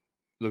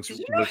 Did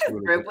you know his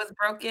rib was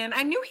broken?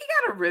 I knew he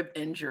got a rib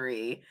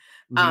injury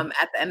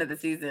at the end of the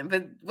season,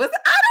 but I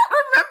don't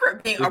remember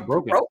it being a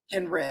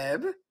broken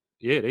rib.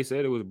 Yeah, they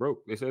said it was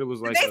broke. They said it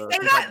was like. Did they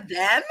say that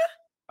then?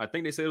 I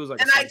think they said it was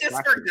like. And I just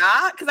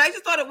forgot because I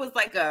just thought it was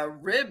like a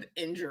rib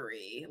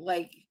injury.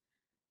 Like.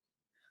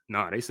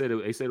 Nah, they said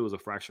it was a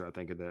fracture. I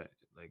think of that.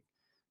 Like,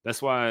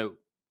 that's why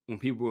when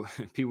people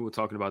were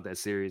talking about that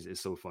series,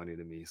 it's so funny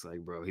to me. It's like,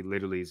 bro,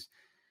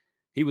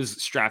 he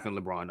was strapping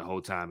LeBron the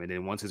whole time, and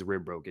then once his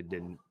rib broke, it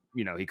didn't.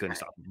 He couldn't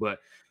stop him. But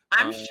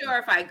I'm sure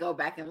if I go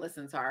back and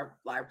listen to our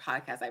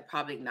podcast, I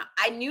probably not.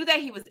 I knew that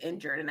he was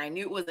injured, and I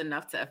knew it was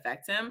enough to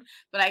affect him,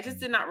 but I just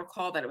did not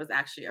recall that it was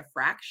actually a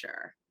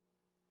fracture.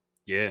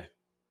 Yeah,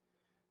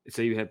 they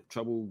say you had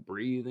trouble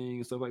breathing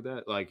and stuff like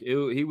that. Like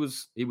he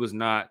was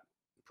not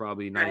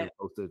probably not even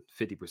close to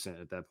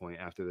 50% at that point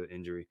after the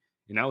injury,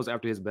 and that was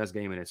after his best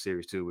game in that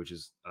series too, which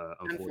is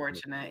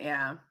unfortunate.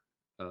 Yeah.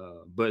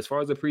 But as far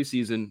as the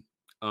preseason.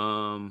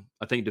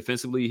 I think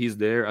defensively he's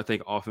there. I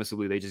think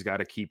offensively they just got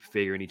to keep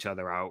figuring each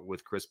other out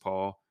with Chris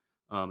Paul,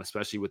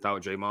 especially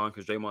without Draymond,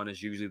 because Draymond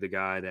is usually the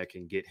guy that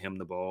can get him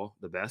the ball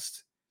the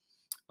best.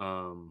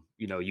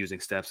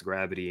 Using Steph's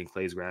gravity and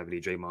Klay's gravity,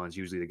 Draymond's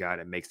usually the guy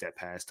that makes that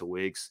pass to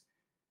Wiggs.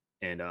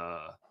 And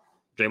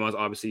Draymond's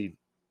obviously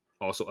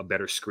also a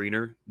better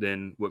screener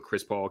than what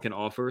Chris Paul can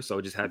offer.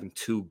 So just having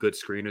two good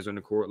screeners on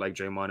the court like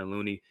Draymond and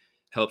Looney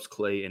helps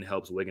Klay and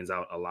helps Wiggins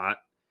out a lot.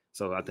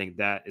 So I think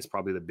that is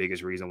probably the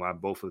biggest reason why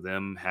both of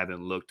them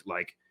haven't looked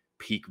like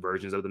peak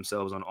versions of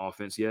themselves on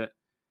offense yet.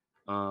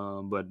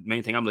 But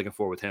main thing I'm looking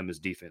for with him is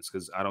defense,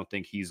 because I don't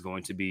think he's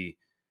going to be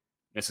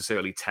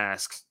necessarily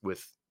tasked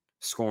with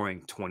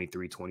scoring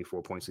 23,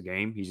 24 points a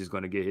game. He's just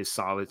going to get his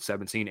solid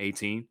 17,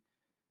 18,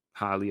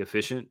 highly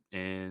efficient,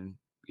 and,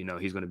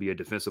 he's going to be a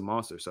defensive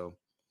monster. So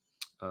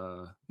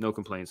no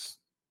complaints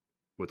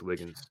with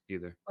Wiggins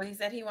either. Well, he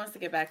said he wants to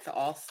get back to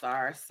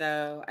All-Star.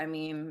 So, I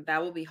mean,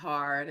 that will be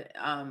hard.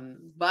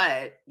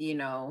 But,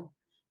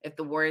 if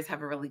the Warriors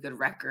have a really good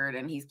record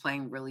and he's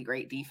playing really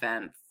great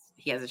defense,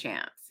 he has a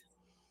chance.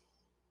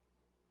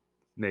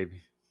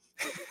 Maybe.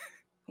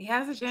 He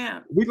has a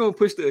chance. We're going to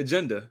push the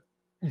agenda.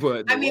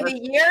 But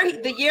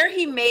the year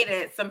he made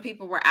it, some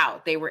people were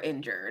out. They were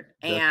injured.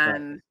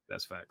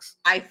 That's facts.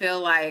 I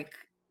feel like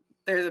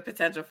there's a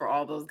potential for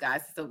all those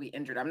guys to still be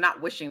injured. I'm not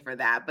wishing for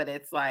that, but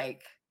it's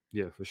like,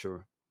 yeah, for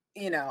sure.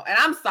 And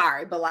I'm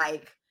sorry, but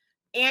like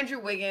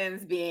Andrew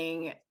Wiggins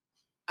being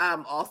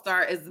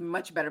All-Star is a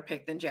much better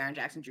pick than Jaren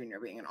Jackson Jr.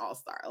 being an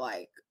All-Star.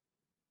 Like,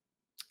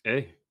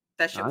 hey,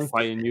 that shit I ain't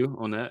fighting you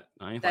on that.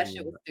 That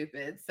shit was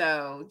stupid.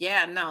 So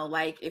yeah, no,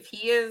 like if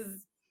he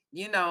is,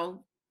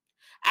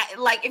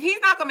 like if he's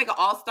not gonna make an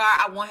All-Star,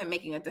 I want him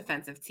making a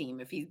defensive team.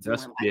 If he's doing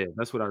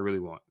that's what I really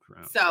want for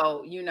him.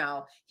 So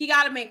he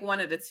got to make one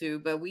of the two,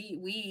 but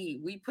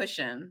we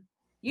pushing.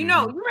 You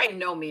already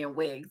know me and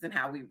Wiggs and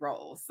how we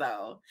roll.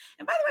 So,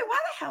 and by the way, why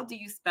the hell do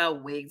you spell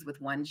Wiggs with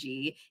 1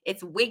 G?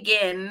 It's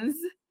Wiggins,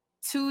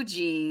 2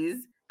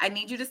 G's. I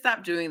need you to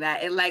stop doing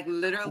that. It like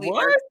literally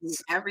irks me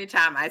every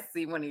time I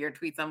see one of your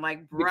tweets. I'm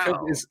like,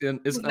 bro, it's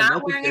he's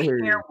not wearing a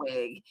hair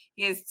wig.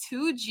 He has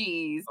 2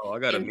 G's. Oh, I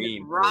got a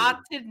meme.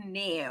 Rotted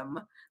name.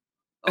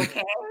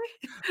 Okay.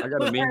 I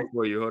got a meme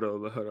for you. Hold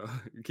on.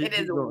 It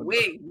is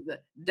Wiggs.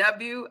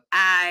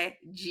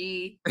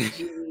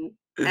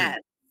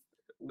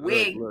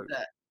 Wiggs. Wiggs.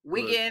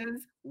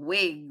 Wiggins.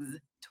 Wiggs.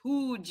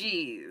 2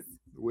 G's.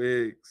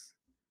 Wigs.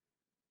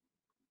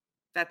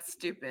 That's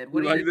stupid.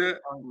 What are you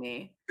telling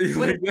me?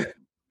 Like that?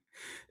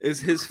 It's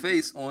his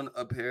face on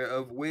a pair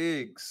of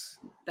wigs.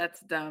 That's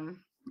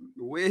dumb.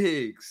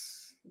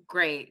 Wigs.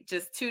 Great.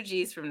 Just 2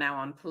 G's from now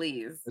on,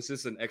 please. It's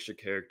just an extra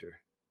character.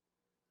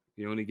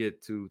 You only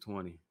get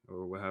 220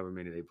 or however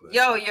many they put.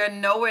 Yo, you're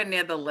nowhere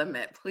near the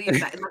limit.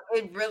 Please.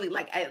 It really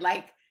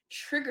it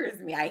triggers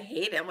me. I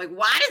hate it. I'm like,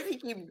 why does he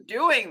keep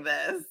doing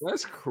this?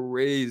 That's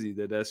crazy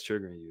that's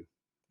triggering you.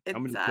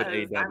 I'm gonna just put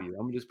AW. I'm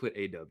gonna just put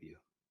AW.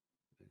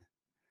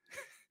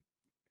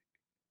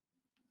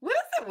 What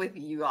is it with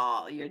you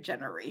all, your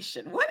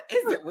generation? What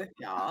is it with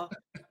y'all?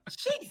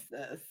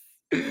 Jesus.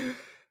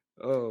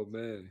 Oh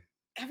man.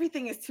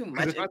 Everything is too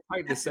much. If I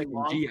type the second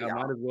G, I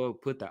might as well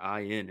put the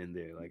IN in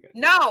there. Like,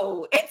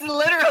 no, it's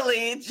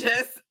literally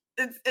just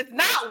it's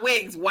not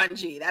Wigs 1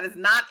 G. That is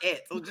not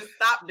it. So just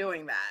stop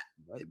doing that.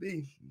 Might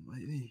be.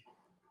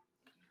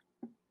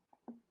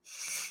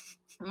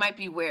 Might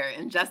be where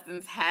in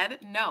Justin's head.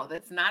 No,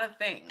 that's not a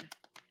thing.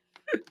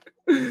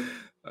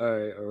 All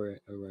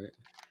right.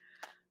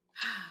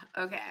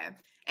 Okay.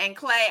 And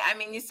Clay, I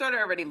mean, you sort of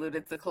already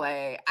alluded to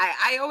Clay.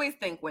 I always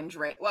think when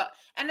Dre,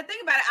 and the thing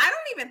about it, I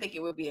don't even think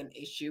it would be an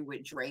issue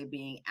with Dre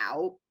being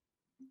out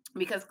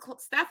because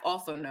Steph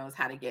also knows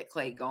how to get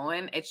Clay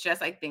going. It's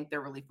just, I think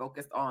they're really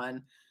focused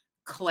on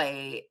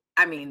Steph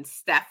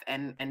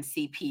and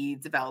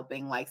CP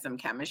developing like some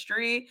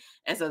chemistry.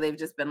 And so they've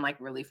just been like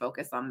really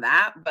focused on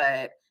that.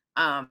 But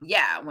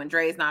when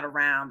Dre's not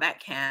around, that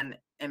can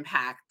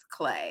impact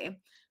Clay.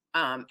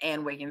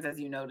 And Wiggins, as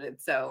you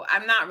noted. So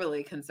I'm not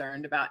really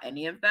concerned about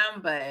any of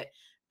them, but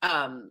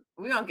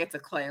we're going to get to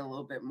Clay a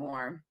little bit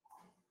more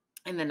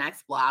in the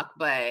next block.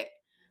 But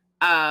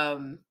I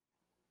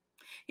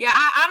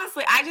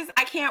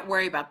can't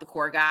worry about the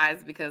core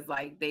guys because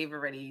like they've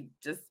already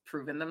just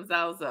proven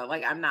themselves. So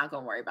like, I'm not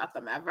going to worry about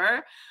them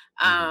ever.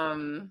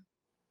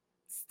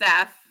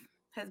 Steph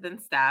has been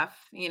Steph,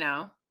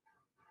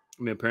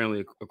 I mean,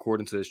 apparently,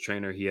 according to his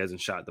trainer, he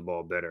hasn't shot the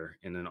ball better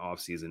in an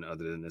offseason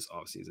other than this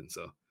offseason.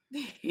 So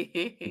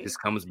he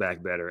just comes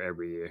back better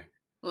every year.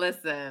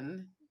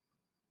 Listen,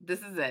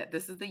 this is it.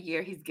 This is the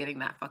year he's getting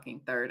that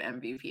fucking 3rd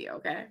MVP,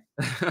 okay?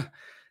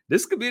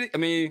 This could be, I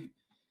mean,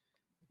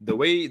 the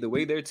way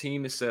their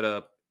team is set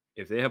up,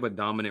 if they have a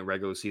dominant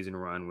regular season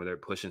run where they're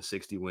pushing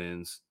 60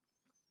 wins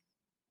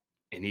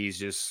and he's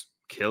just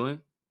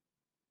killing,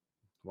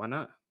 why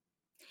not?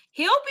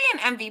 He'll be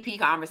in MVP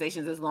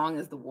conversations as long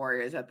as the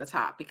Warriors at the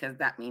top because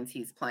that means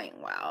he's playing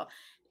well.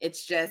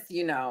 It's just,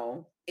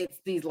 it's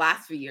these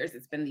last few years,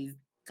 it's been these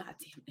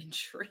goddamn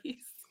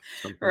injuries,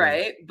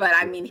 right? But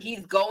I mean,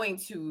 he's going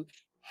to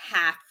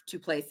have to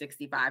play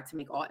 65 to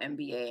make all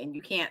NBA, and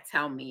you can't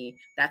tell me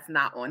that's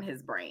not on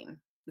his brain.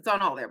 It's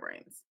on all their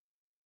brains.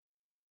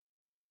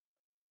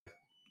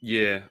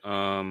 Yeah,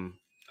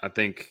 I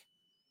think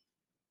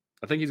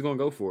he's going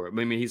to go for it. I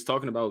mean, he's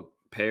talking about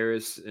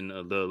Paris and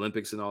the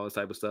Olympics and all this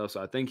type of stuff.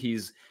 So I think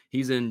he's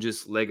in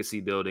just legacy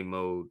building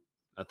mode.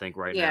 I think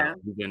right now.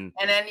 And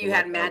then you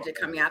had Magic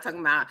coming out talking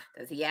about,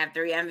 does he have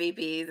 3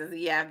 MVPs? Does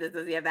he have this?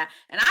 Does he have that?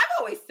 And I've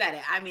always said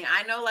it. I mean,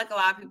 I know like a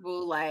lot of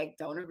people like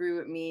don't agree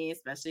with me,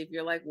 especially if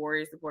you're like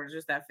Warriors supporters or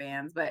Steph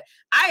fans, but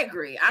I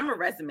agree. I'm a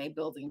resume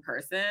building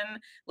person.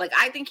 Like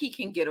I think he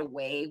can get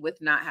away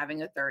with not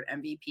having a 3rd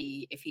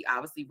MVP if he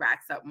obviously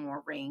racks up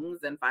more rings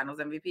and finals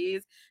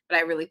MVPs. But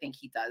I really think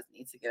he does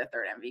need to get a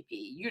 3rd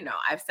MVP.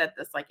 I've said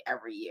this like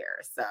every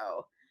year.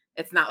 So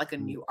it's not like a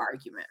new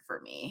argument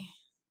for me.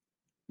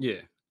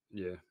 Yeah.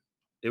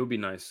 It would be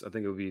nice. I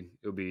think it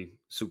would be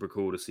super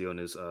cool to see on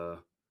his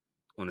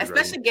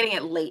especially getting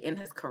it late in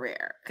his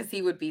career, because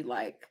he would be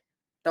like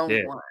the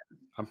only one.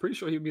 I'm pretty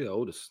sure he'd be the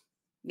oldest.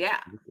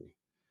 Yeah.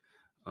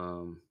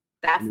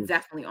 That's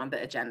definitely on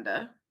the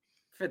agenda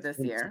for this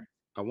year.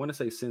 I want to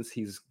say since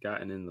he's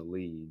gotten in the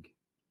league.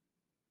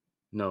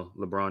 No,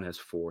 LeBron has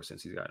 4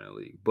 since he's gotten in the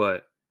league.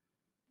 But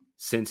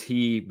since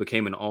he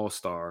became an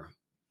all-star,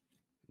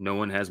 no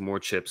one has more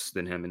chips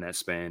than him in that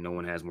span. No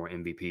one has more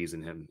MVPs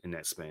than him in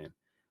that span.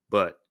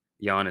 But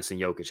Giannis and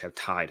Jokic have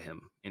tied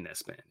him in that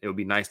span. It would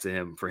be nice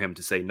for him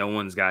to say, no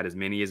one's got as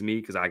many as me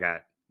because I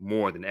got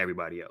more than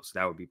everybody else.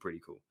 That would be pretty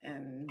cool.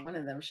 And one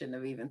of them shouldn't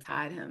have even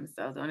tied him.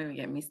 So don't even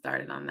get me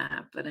started on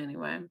that. But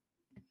anyway,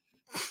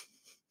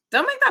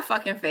 don't make that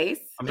fucking face.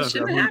 It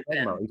shouldn't happen.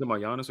 You talking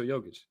about Giannis or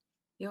Jokic?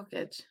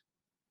 Jokic.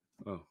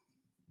 Oh.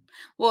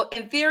 Well,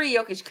 in theory,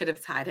 Jokic could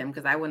have tied him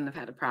because I wouldn't have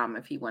had a problem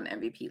if he won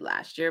MVP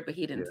last year, but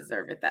he didn't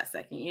deserve it that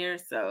second year.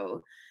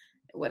 So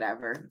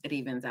whatever, it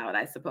evens out,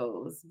 I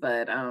suppose.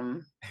 But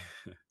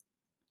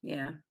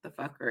yeah, the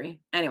fuckery.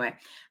 Anyway,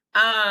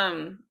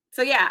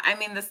 so yeah, I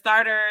mean the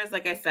starters,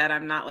 like I said,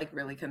 I'm not like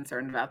really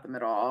concerned about them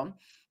at all.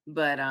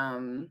 But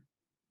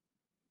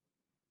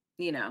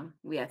you know,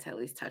 we had to at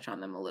least touch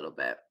on them a little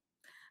bit.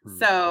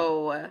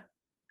 So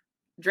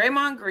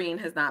Draymond Green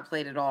has not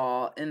played at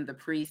all in the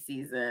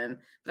preseason,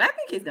 but I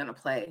think he's going to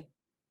play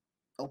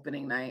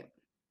opening night.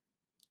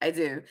 I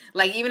do.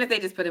 Like, even if they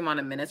just put him on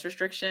a minutes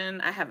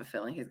restriction, I have a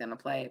feeling he's going to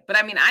play. But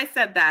I mean, I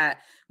said that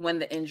when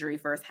the injury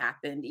first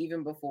happened,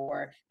 even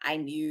before I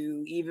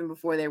knew, even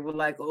before they were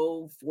like,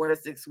 4 to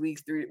 6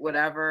 weeks through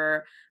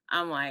whatever.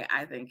 I'm like,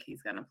 I think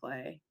he's going to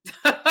play.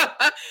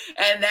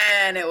 And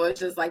then it was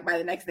just like by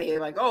the next day,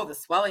 like, the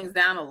swelling's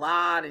down a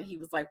lot. And he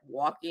was like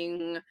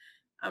walking.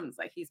 I'm just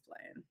like, he's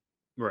playing.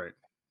 Right.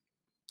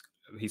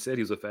 He said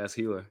he was a fast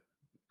healer.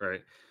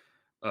 Right.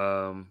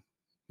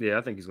 Yeah,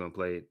 I think he's going to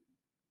play it.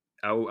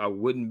 I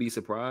wouldn't be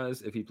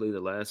surprised if he played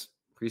the last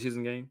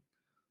preseason game.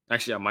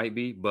 Actually, I might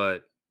be,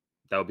 but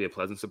that would be a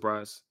pleasant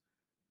surprise.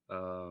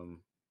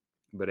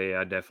 But yeah,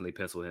 I definitely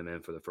pencil him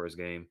in for the first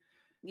game.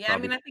 Yeah,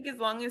 probably. I mean, I think as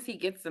long as he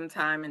gets some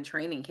time in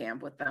training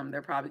camp with them,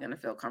 they're probably going to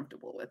feel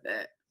comfortable with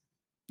it.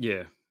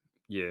 Yeah.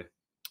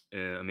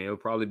 I mean, it'll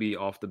probably be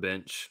off the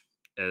bench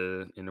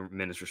in a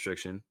minutes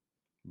restriction,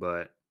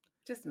 but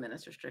just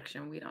minutes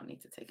restriction. We don't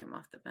need to take him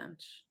off the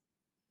bench.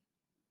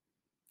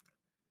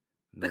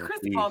 The Chris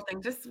Paul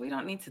thing, we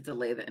don't need to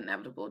delay the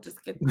inevitable.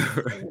 Just get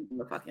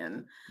the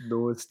fucking.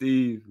 Knowing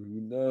Steve,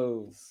 who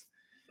knows?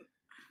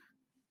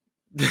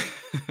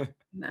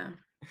 No.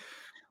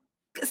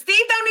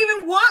 Steve don't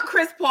even want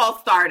Chris Paul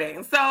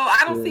starting, so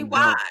I don't see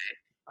why.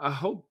 I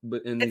hope,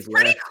 but it's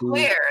pretty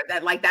clear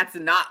that like that's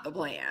not the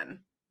plan.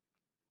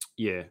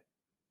 Yeah,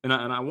 and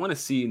I want to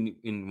see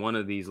in one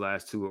of these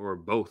last two or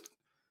both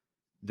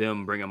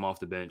them bring him off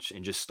the bench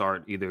and just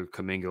start either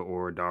Kuminga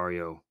or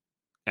Dario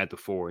at the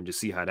 4 and just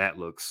see how that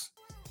looks.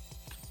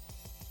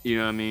 You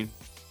know what I mean?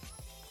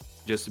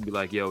 Just to be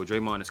like, yo,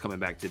 Draymond is coming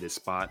back to this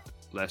spot.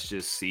 Let's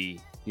just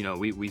see. You know,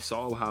 we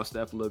saw how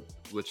Steph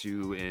looked with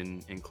you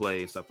and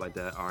Clay and stuff like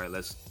that. All right,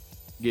 let's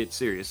get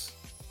serious.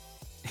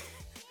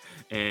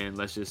 And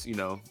let's just,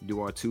 do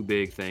our 2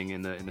 big thing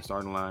in the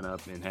starting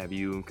lineup and have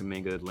you and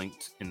Kuminga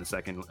linked in the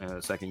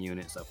second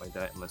unit and stuff like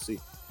that. And let's see.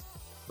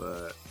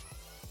 But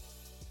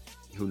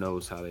who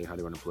knows how they're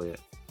going to play it.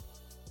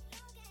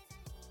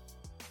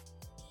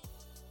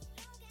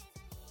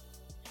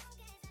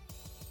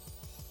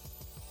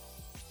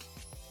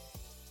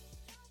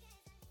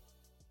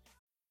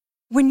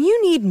 When you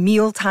need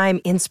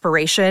mealtime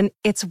inspiration,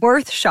 it's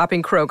worth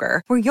shopping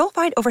Kroger, where you'll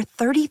find over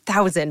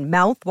 30,000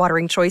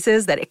 mouthwatering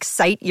choices that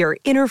excite your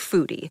inner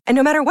foodie. And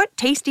no matter what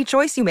tasty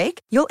choice you make,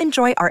 you'll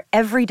enjoy our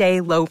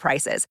everyday low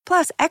prices,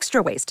 plus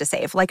extra ways to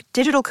save, like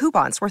digital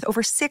coupons worth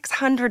over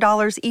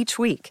 $600 each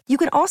week. You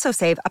can also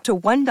save up to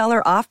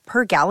 $1 off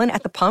per gallon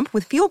at the pump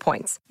with fuel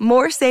points.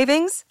 More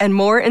savings and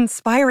more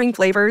inspiring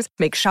flavors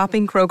make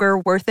shopping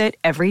Kroger worth it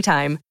every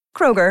time.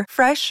 Kroger,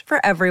 fresh for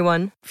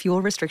everyone.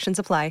 Fuel restrictions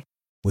apply.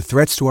 With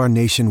threats to our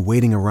nation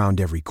waiting around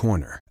every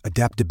corner,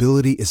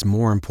 adaptability is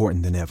more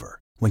important than ever.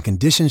 When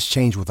conditions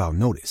change without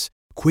notice,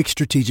 quick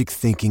strategic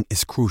thinking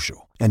is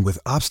crucial. And with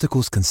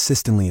obstacles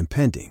consistently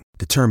impending,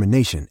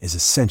 determination is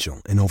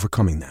essential in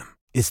overcoming them.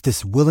 It's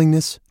this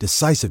willingness,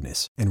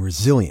 decisiveness, and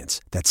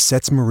resilience that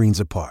sets Marines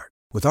apart.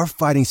 With our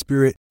fighting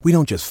spirit, we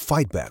don't just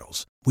fight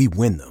battles, we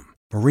win them.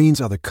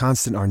 Marines are the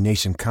constant our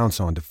nation counts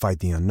on to fight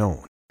the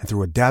unknown. And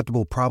through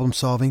adaptable problem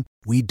solving,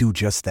 we do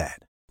just that.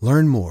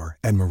 Learn more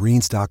at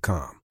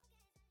Marines.com.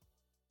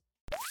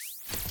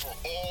 For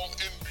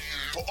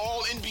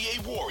all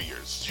NBA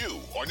warriors, you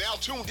are now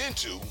tuned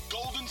into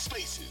Golden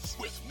Spaces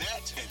with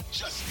Nat and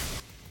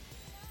Justin.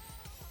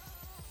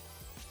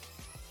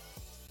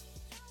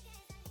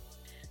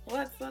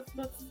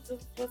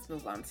 Let's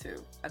move on to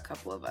a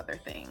couple of other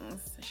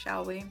things,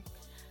 shall we?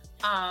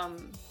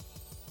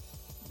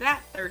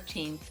 That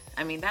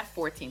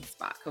 14th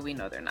spot, because we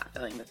know they're not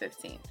filling the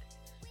 15th.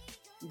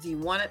 Do you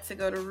want it to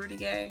go to Rudy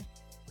Gay?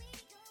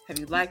 Have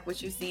you liked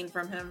what you've seen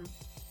from him?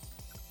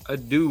 I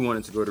do want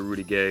it to go to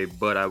Rudy Gay,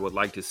 but I would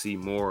like to see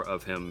more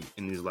of him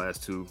in these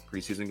last 2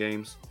 preseason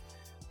games.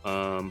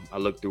 I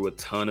looked through a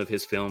ton of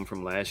his film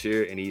from last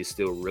year, and he is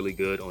still really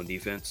good on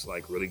defense,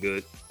 like really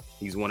good.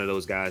 He's one of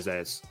those guys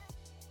that's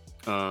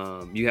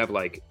you have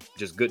like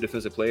just good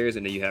defensive players,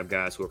 and then you have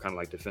guys who are kind of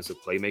like defensive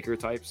playmaker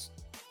types,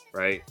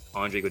 right?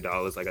 Andre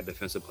Iguodala is like a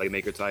defensive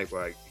playmaker type,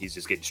 where like, he's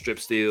just getting strip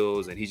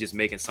steals and he's just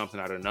making something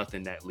out of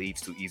nothing that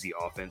leads to easy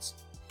offense.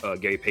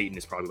 Gary Payton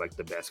is probably like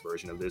the best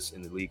version of this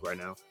in the league right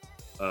now.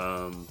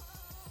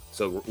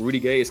 So Rudy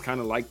Gay is kind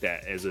of like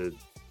that as a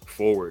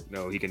forward.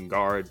 He can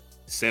guard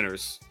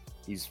centers.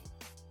 He's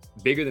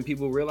bigger than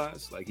people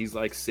realize. Like he's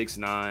like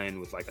 6'9"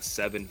 with like a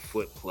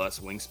 7-foot plus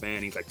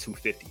wingspan. He's like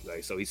 250.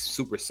 Like so, he's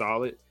super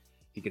solid.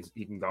 He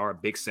can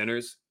guard big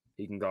centers.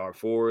 He can guard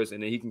fours,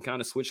 and then he can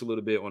kind of switch a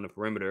little bit on the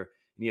perimeter.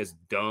 And he has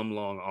dumb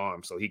long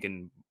arms, so he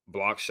can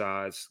block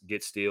shots,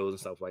 get steals, and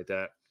stuff like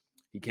that.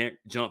 He can't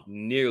jump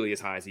nearly as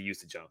high as he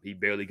used to jump. He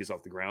barely gets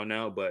off the ground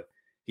now, but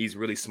he's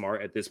really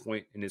smart at this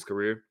point in his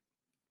career.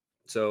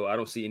 So I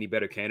don't see any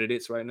better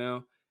candidates right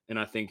now. And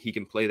I think he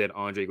can play that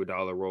Andre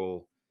Iguodala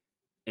role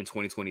in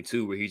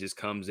 2022, where he just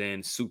comes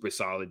in super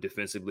solid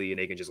defensively and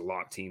they can just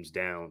lock teams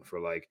down for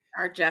like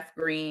our Jeff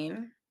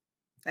Green,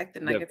 like the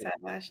Nuggets had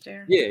last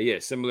year. Yeah.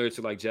 Similar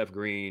to like Jeff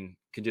Green,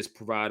 can just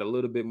provide a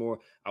little bit more.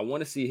 I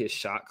want to see his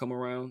shot come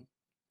around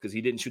because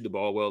he didn't shoot the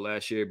ball well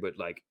last year, but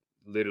like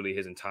literally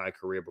his entire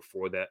career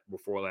before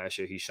last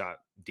year, he shot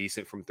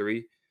decent from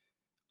 3.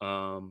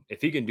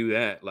 If he can do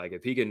that, like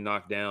if he can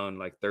knock down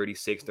like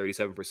 36,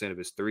 37% of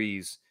his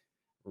threes,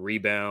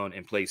 rebound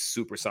and play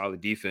super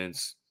solid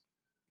defense,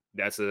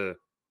 that's a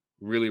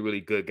really,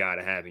 really good guy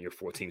to have in your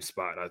 14th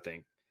spot, I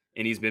think.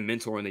 And he's been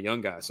mentoring the young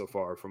guys so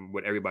far from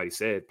what everybody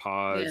said,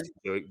 Paz,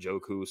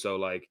 Joku. So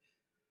like,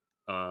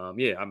 I'm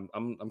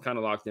kind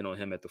of locked in on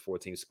him at the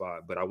 14th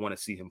spot, but I want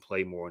to see him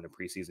play more in the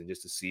preseason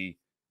just to see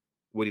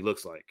what he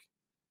looks like.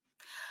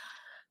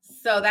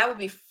 So that would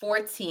be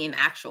 14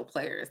 actual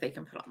players they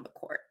can put on the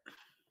court.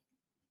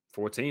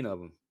 14 of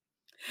them.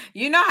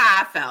 You know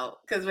how I felt,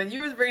 because when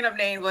you was bringing up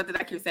names, what did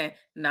I keep saying?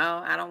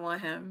 No, I don't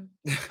want him.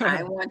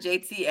 I want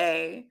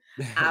JTA.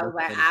 I was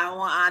like, I don't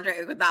want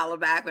Andre Iguodala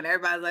back. When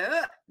everybody's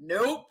like,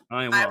 nope.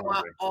 I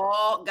want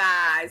all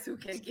guys who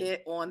can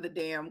get on the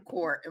damn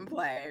court and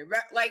play.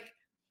 Like,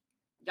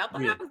 y'all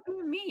thought I was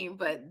being mean,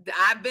 but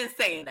I've been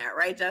saying that,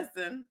 right,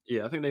 Justin?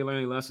 Yeah, I think they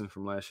learned a lesson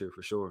from last year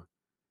for sure.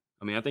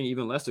 I mean, I think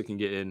even Lester can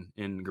get in,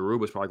 and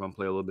Garuba's probably going to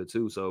play a little bit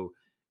too. So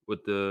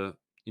with the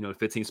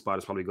 15th spot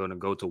is probably going to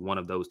go to one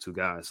of those two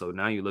guys. So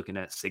now you're looking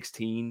at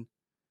 16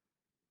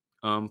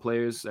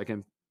 players that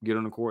can get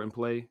on the court and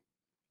play.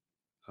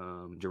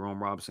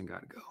 Jerome Robinson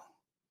got to go.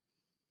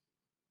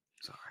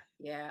 Sorry.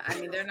 Yeah, I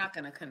mean, they're not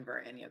going to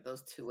convert any of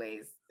those 2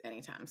 ways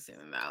anytime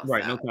soon, though.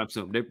 Right, no time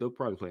soon. They'll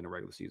probably play in the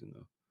regular season,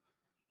 though.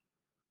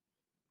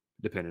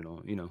 Depending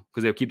on,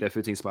 because they'll keep that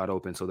 15th spot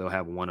open, so they'll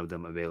have one of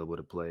them available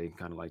to play,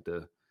 kind of like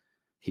the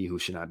he who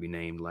should not be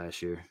named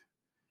last year.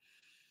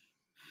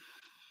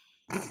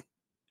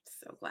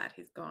 So glad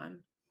he's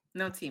gone.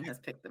 No team has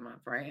picked him up,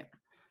 right?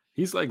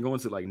 He's like going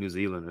to like New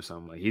Zealand or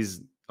something. Like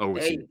he's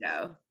overseas. There you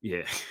go.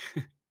 Yeah.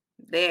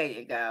 There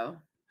you go.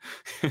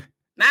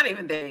 Not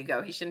even there you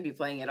go. He shouldn't be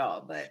playing at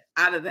all, but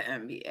out of the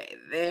NBA.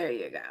 There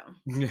you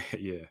go.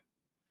 Yeah.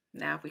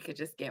 Now if we could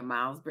just get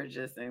Miles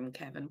Bridges and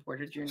Kevin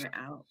Porter Jr.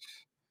 out.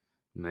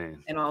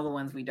 Man. And all the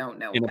ones we don't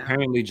know and about.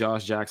 Apparently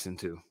Josh Jackson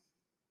too.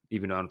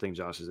 Even though I don't think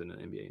Josh is in the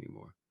NBA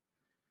anymore.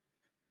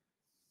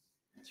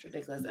 It's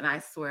ridiculous. And I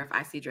swear, if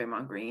I see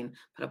Draymond Green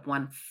put up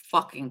one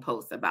fucking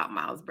post about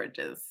Miles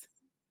Bridges.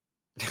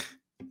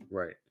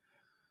 Right.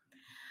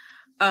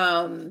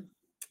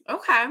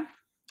 Okay.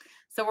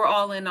 So we're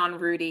all in on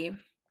Rudy.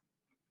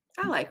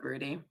 I like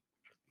Rudy.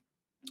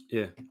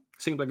 Yeah.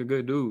 Seems like a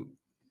good dude.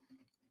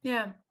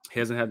 Yeah. He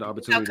hasn't had the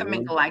opportunity.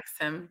 Kuminga likes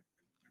him.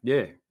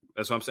 Yeah.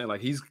 That's what I'm saying.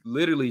 Like he's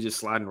literally just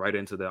sliding right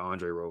into the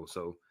Andre role.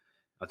 So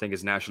I think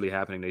it's naturally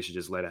happening. They should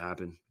just let it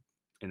happen.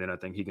 And then I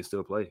think he can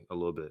still play a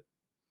little bit.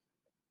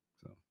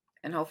 So.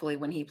 And hopefully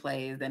when he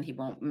plays, then he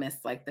won't miss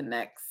like the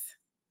next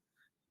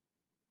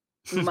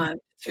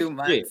month, 2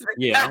 months.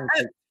 Yeah.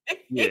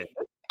 Yeah.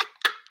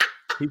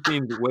 He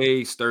seems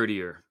way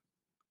sturdier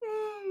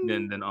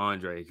than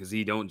Andre because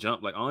he don't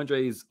jump. Like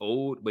Andre's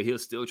old, but he'll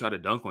still try to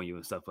dunk on you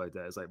and stuff like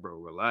that. It's like, bro,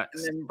 relax.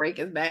 And then break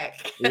his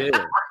back.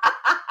 Yeah.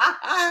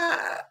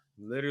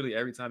 Literally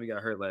every time he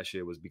got hurt last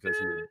year was because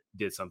he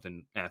did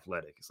something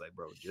athletic. It's like,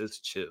 bro,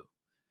 just chill.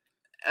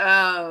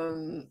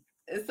 So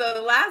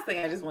the last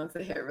thing I just want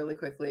to hit really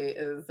quickly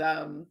is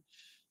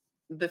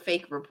the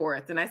fake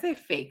reports. And I say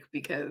fake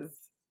because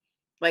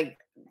like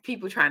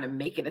people trying to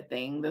make it a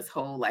thing, this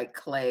whole like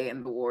Clay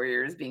and the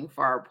Warriors being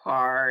far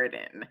apart,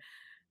 and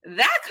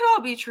that could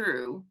all be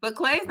true, but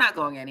Clay's not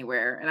going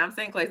anywhere. And I'm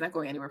saying Clay's not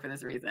going anywhere for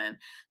this reason.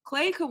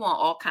 Clay could want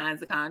all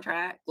kinds of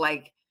contract.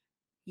 Like,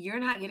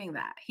 you're not getting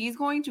that. He's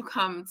going to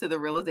come to the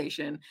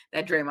realization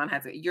that Draymond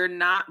has it. You're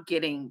not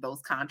getting those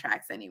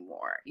contracts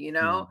anymore,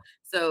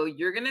 So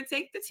you're going to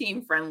take the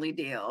team friendly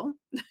deal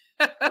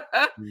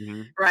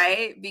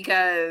Right?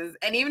 Because,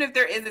 and even if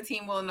there is a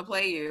team willing to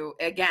play you,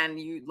 again,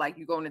 you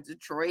going to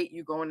Detroit,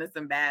 you going to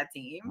some bad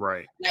team.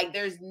 Right. Like,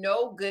 there's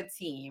no good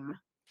team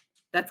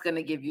that's going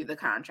to give you the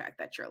contract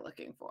that you're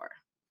looking for.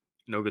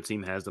 No good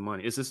team has the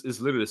money. It's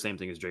literally the same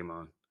thing as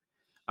Draymond.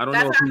 I don't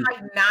That's know. why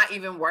I'm not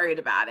even worried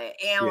about it.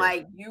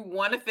 And you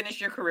want to finish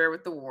your career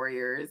with the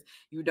Warriors.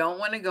 You don't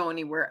want to go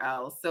anywhere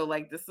else. So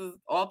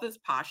all this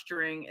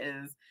posturing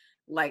is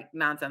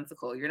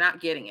nonsensical. You're not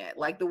getting it.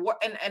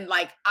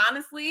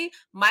 Honestly,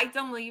 Mike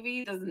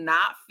Dunleavy does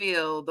not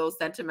feel those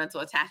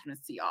sentimental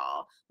attachments to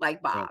y'all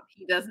like Bob.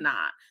 He does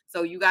not.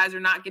 So you guys are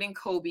not getting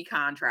Kobe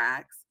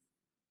contracts.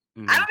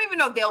 I don't even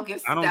know if they'll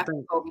give Steph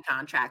a Kobe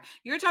contract.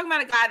 You're talking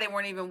about a guy they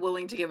weren't even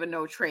willing to give a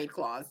no trade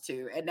clause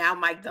to, and now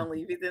Mike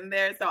Dunleavy's in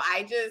there. So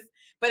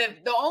but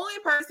if the only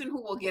person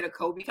who will get a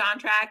Kobe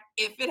contract,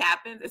 if it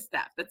happens, is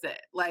Steph. That's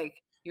it.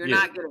 You're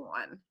not getting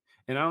one.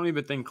 And I don't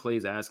even think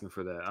Clay's asking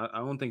for that. I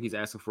don't think he's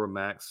asking for a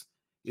max.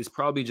 It's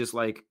probably just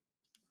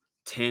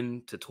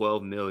 10 to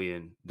 12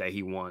 million that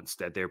he wants,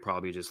 that they're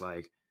probably just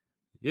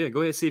yeah,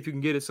 go ahead, see if you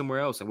can get it somewhere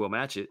else and we'll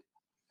match it.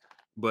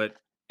 But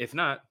if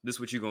not, this is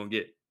what you're going to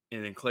get.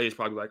 And then Clay is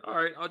probably all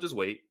right, I'll just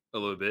wait a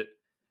little bit.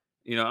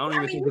 I don't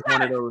even think it's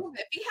one of those.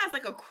 If he has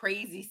a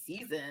crazy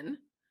season.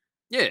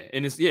 Yeah.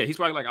 And he's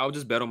probably I'll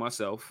just bet on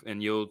myself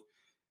and you'll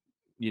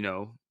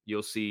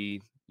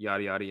see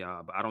yada, yada,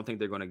 yada. But I don't think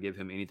they're going to give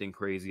him anything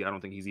crazy. I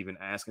don't think he's even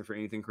asking for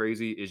anything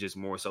crazy. It's just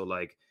more so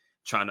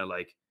trying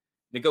to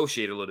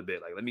negotiate a little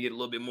bit. Let me get a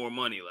little bit more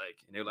money.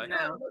 And they're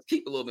no, let's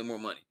keep a little bit more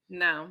money.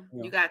 No,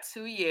 you got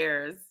 2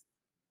 years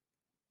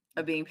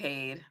of being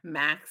paid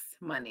max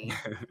money.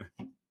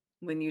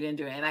 When you didn't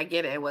do it. And I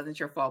get it. It wasn't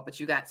your fault, but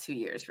you got 2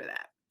 years for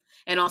that.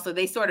 And also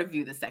they sort of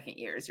view the second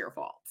year as your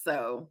fault.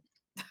 So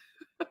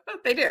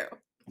they do.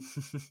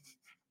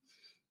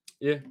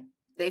 Yeah.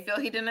 They feel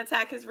he didn't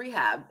attack his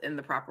rehab in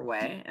the proper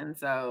way. And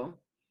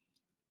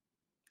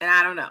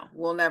I don't know.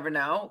 We'll never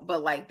know.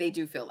 But they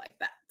do feel like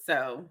that.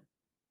 So.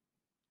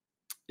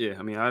 Yeah.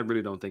 I mean, I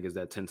really don't think it's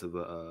that tense of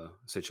a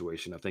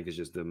situation. I think it's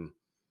just them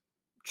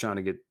trying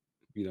to get,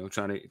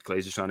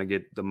 Clay's just trying to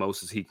get the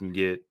most as he can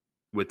get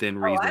within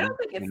reason. I don't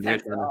think it's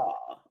tense at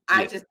all.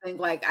 I just think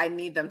I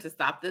need them to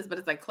stop this, but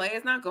it's Clay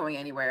is not going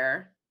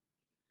anywhere.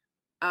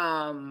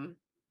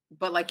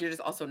 But you're just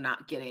also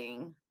not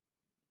getting.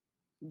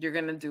 You're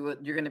gonna do a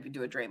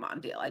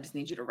Draymond deal. I just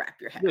need you to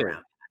wrap your head around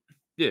that.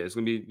 Yeah, it's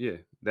gonna be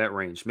that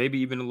range. Maybe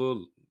even a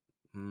little,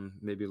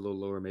 maybe a little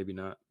lower, maybe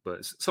not,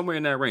 but somewhere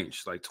in that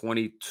range,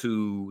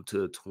 22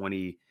 to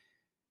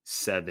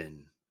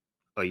 27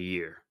 a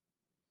year.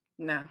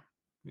 No.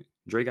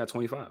 Dre got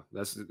 25.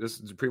 This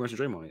is pretty much a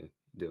Draymond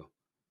deal.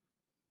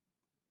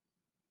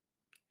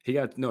 He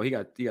got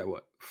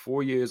what?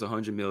 4 years,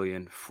 100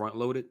 million front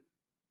loaded.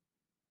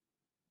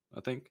 I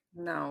think.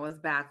 No, it was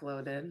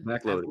backloaded.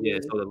 Backloaded, yeah.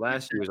 So the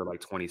last years are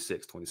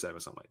 26, 27,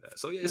 something like that.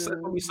 So yeah, it's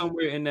gonna be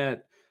somewhere in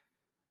that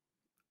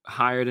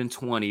higher than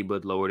 20,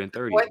 but lower than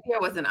 30. What year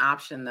was an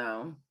option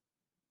though?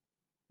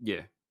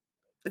 Yeah.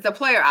 It's a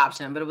player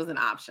option, but it was an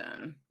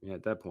option. Yeah,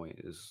 at that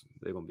point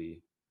they're gonna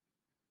be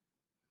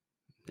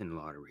in the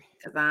lottery.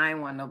 Because I ain't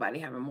want nobody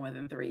having more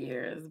than 3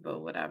 years, but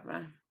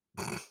whatever.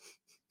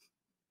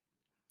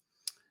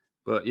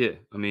 But yeah,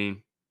 I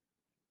mean,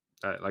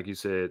 like you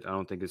said, I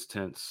don't think it's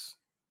tense.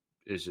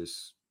 It's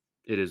just,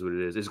 it is what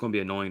it is. It's going to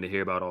be annoying to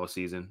hear about all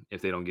season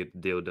if they don't get the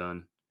deal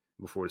done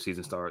before the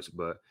season starts,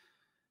 but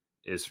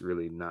it's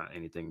really not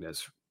anything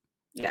that's.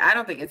 Yeah, I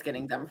don't think it's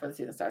getting done before the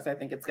season starts. I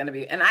think it's going to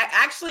be, and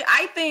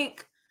I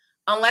think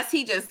unless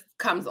he just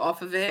comes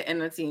off of it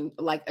and the team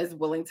is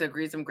willing to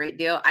agree some great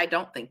deal, I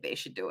don't think they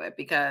should do it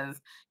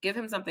because give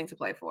him something to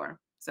play for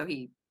so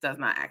he does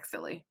not act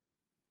silly.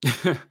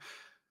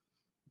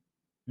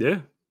 Yeah.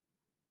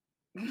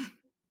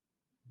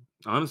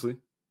 Honestly.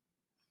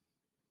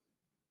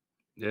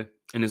 Yeah.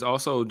 And it's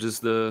also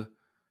just the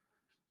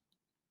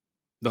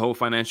whole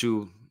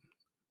financial,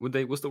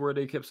 what's the word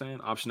they kept saying?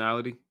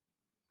 Optionality.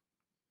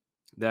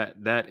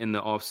 That in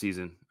the off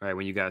season, right?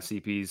 When you got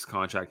CP's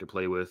contract to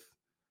play with,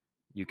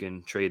 you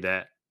can trade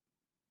that,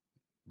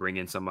 bring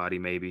in somebody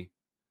maybe,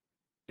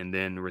 and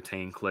then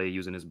retain Clay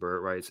using his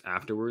bird rights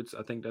afterwards.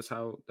 I think that's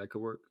how that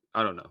could work.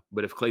 I don't know.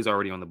 But if Clay's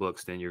already on the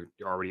books, then you're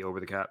already over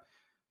the cap.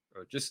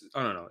 Or just,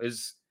 I don't know.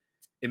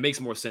 It makes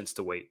more sense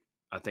to wait,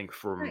 I think,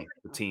 from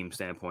the team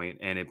standpoint,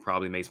 and it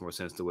probably makes more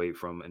sense to wait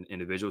from an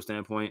individual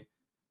standpoint.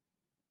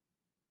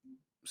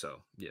 So,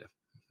 yeah,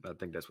 I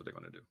think that's what they're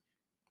going to do.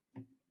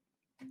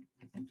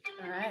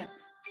 All right.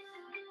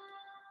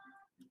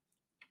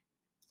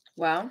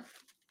 Well,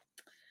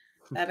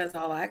 that is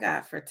all I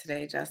got for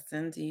today,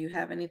 Justin. Do you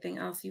have anything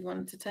else you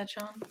wanted to touch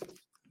on?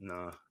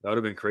 Nah, that would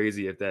have been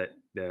crazy if that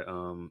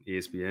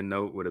ESPN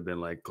note would have been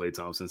Klay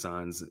Thompson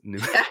signs new.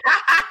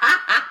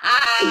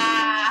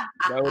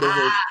 That would have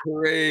been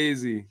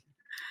crazy.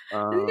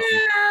 No,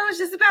 it was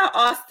just about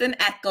Austin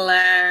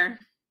Eckler.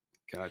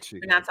 Got you.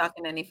 We're not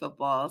talking any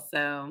football,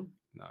 so.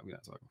 No, we're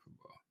not talking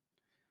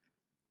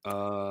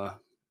football.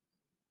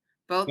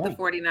 Both the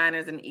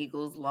 49ers and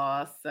Eagles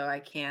lost, so I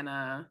can't.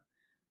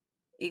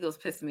 Eagles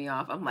pissed me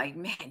off. I'm like,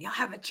 man, y'all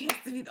have a chance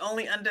to be the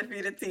only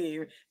undefeated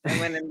team. They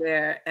went in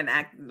there and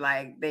acted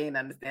like they didn't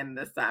understand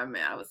the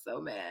assignment. I was so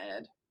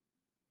mad.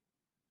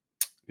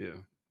 Yeah.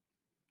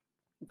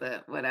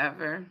 But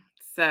whatever.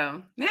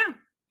 So, yeah.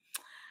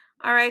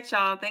 All right,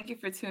 y'all. Thank you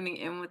for tuning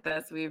in with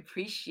us. We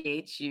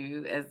appreciate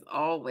you as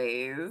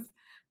always.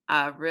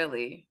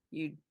 Really,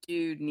 you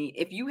do need,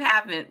 if you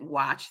haven't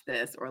watched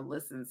this or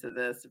listened to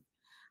this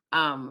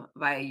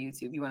via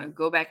YouTube, you want to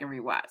go back and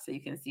rewatch so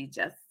you can see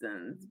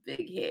Justin's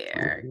big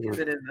hair because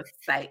it is a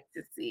sight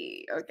to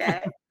see.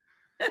 Okay.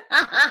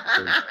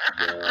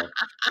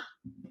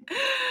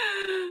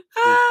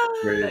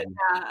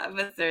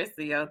 But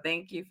seriously, yo,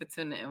 thank you for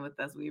tuning in with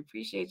us. We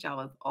appreciate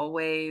y'all as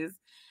always.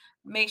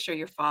 Make sure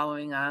you're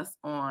following us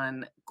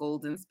on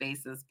Golden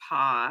Spaces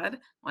Pod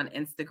on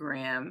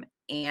Instagram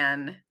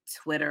and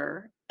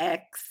Twitter,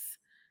 X.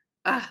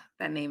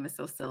 That name is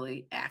so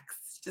silly.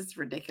 X, just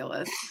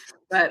ridiculous.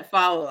 But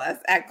follow us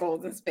at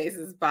Golden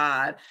Spaces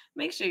Pod.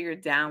 Make sure you're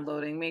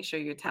downloading. Make sure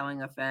you're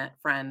telling a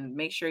friend.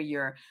 Make sure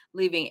you're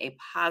leaving a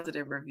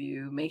positive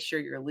review. Make sure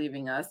you're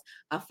leaving us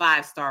a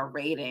 5-star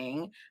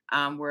rating.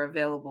 We're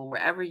available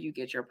wherever you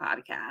get your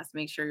podcast.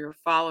 Make sure you're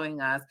following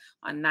us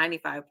on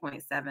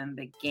 95.7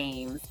 The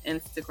Game's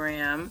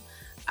Instagram.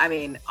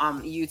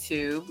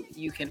 YouTube.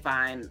 You can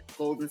find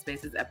Golden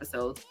Spaces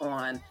episodes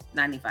on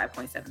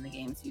 95.7 The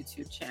Game's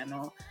YouTube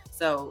channel.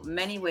 So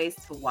many ways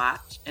to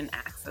watch and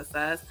access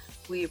us.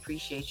 We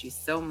appreciate you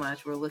so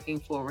much. We're looking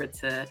forward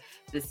to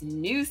this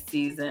new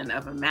season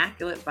of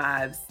Immaculate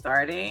Vibes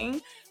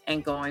starting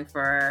and going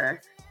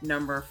for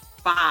number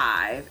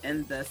 5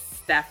 in the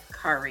Steph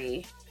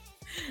Curry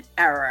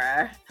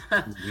era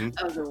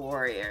of the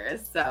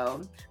Warriors.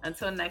 So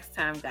until next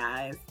time,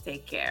 guys,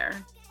 take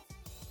care.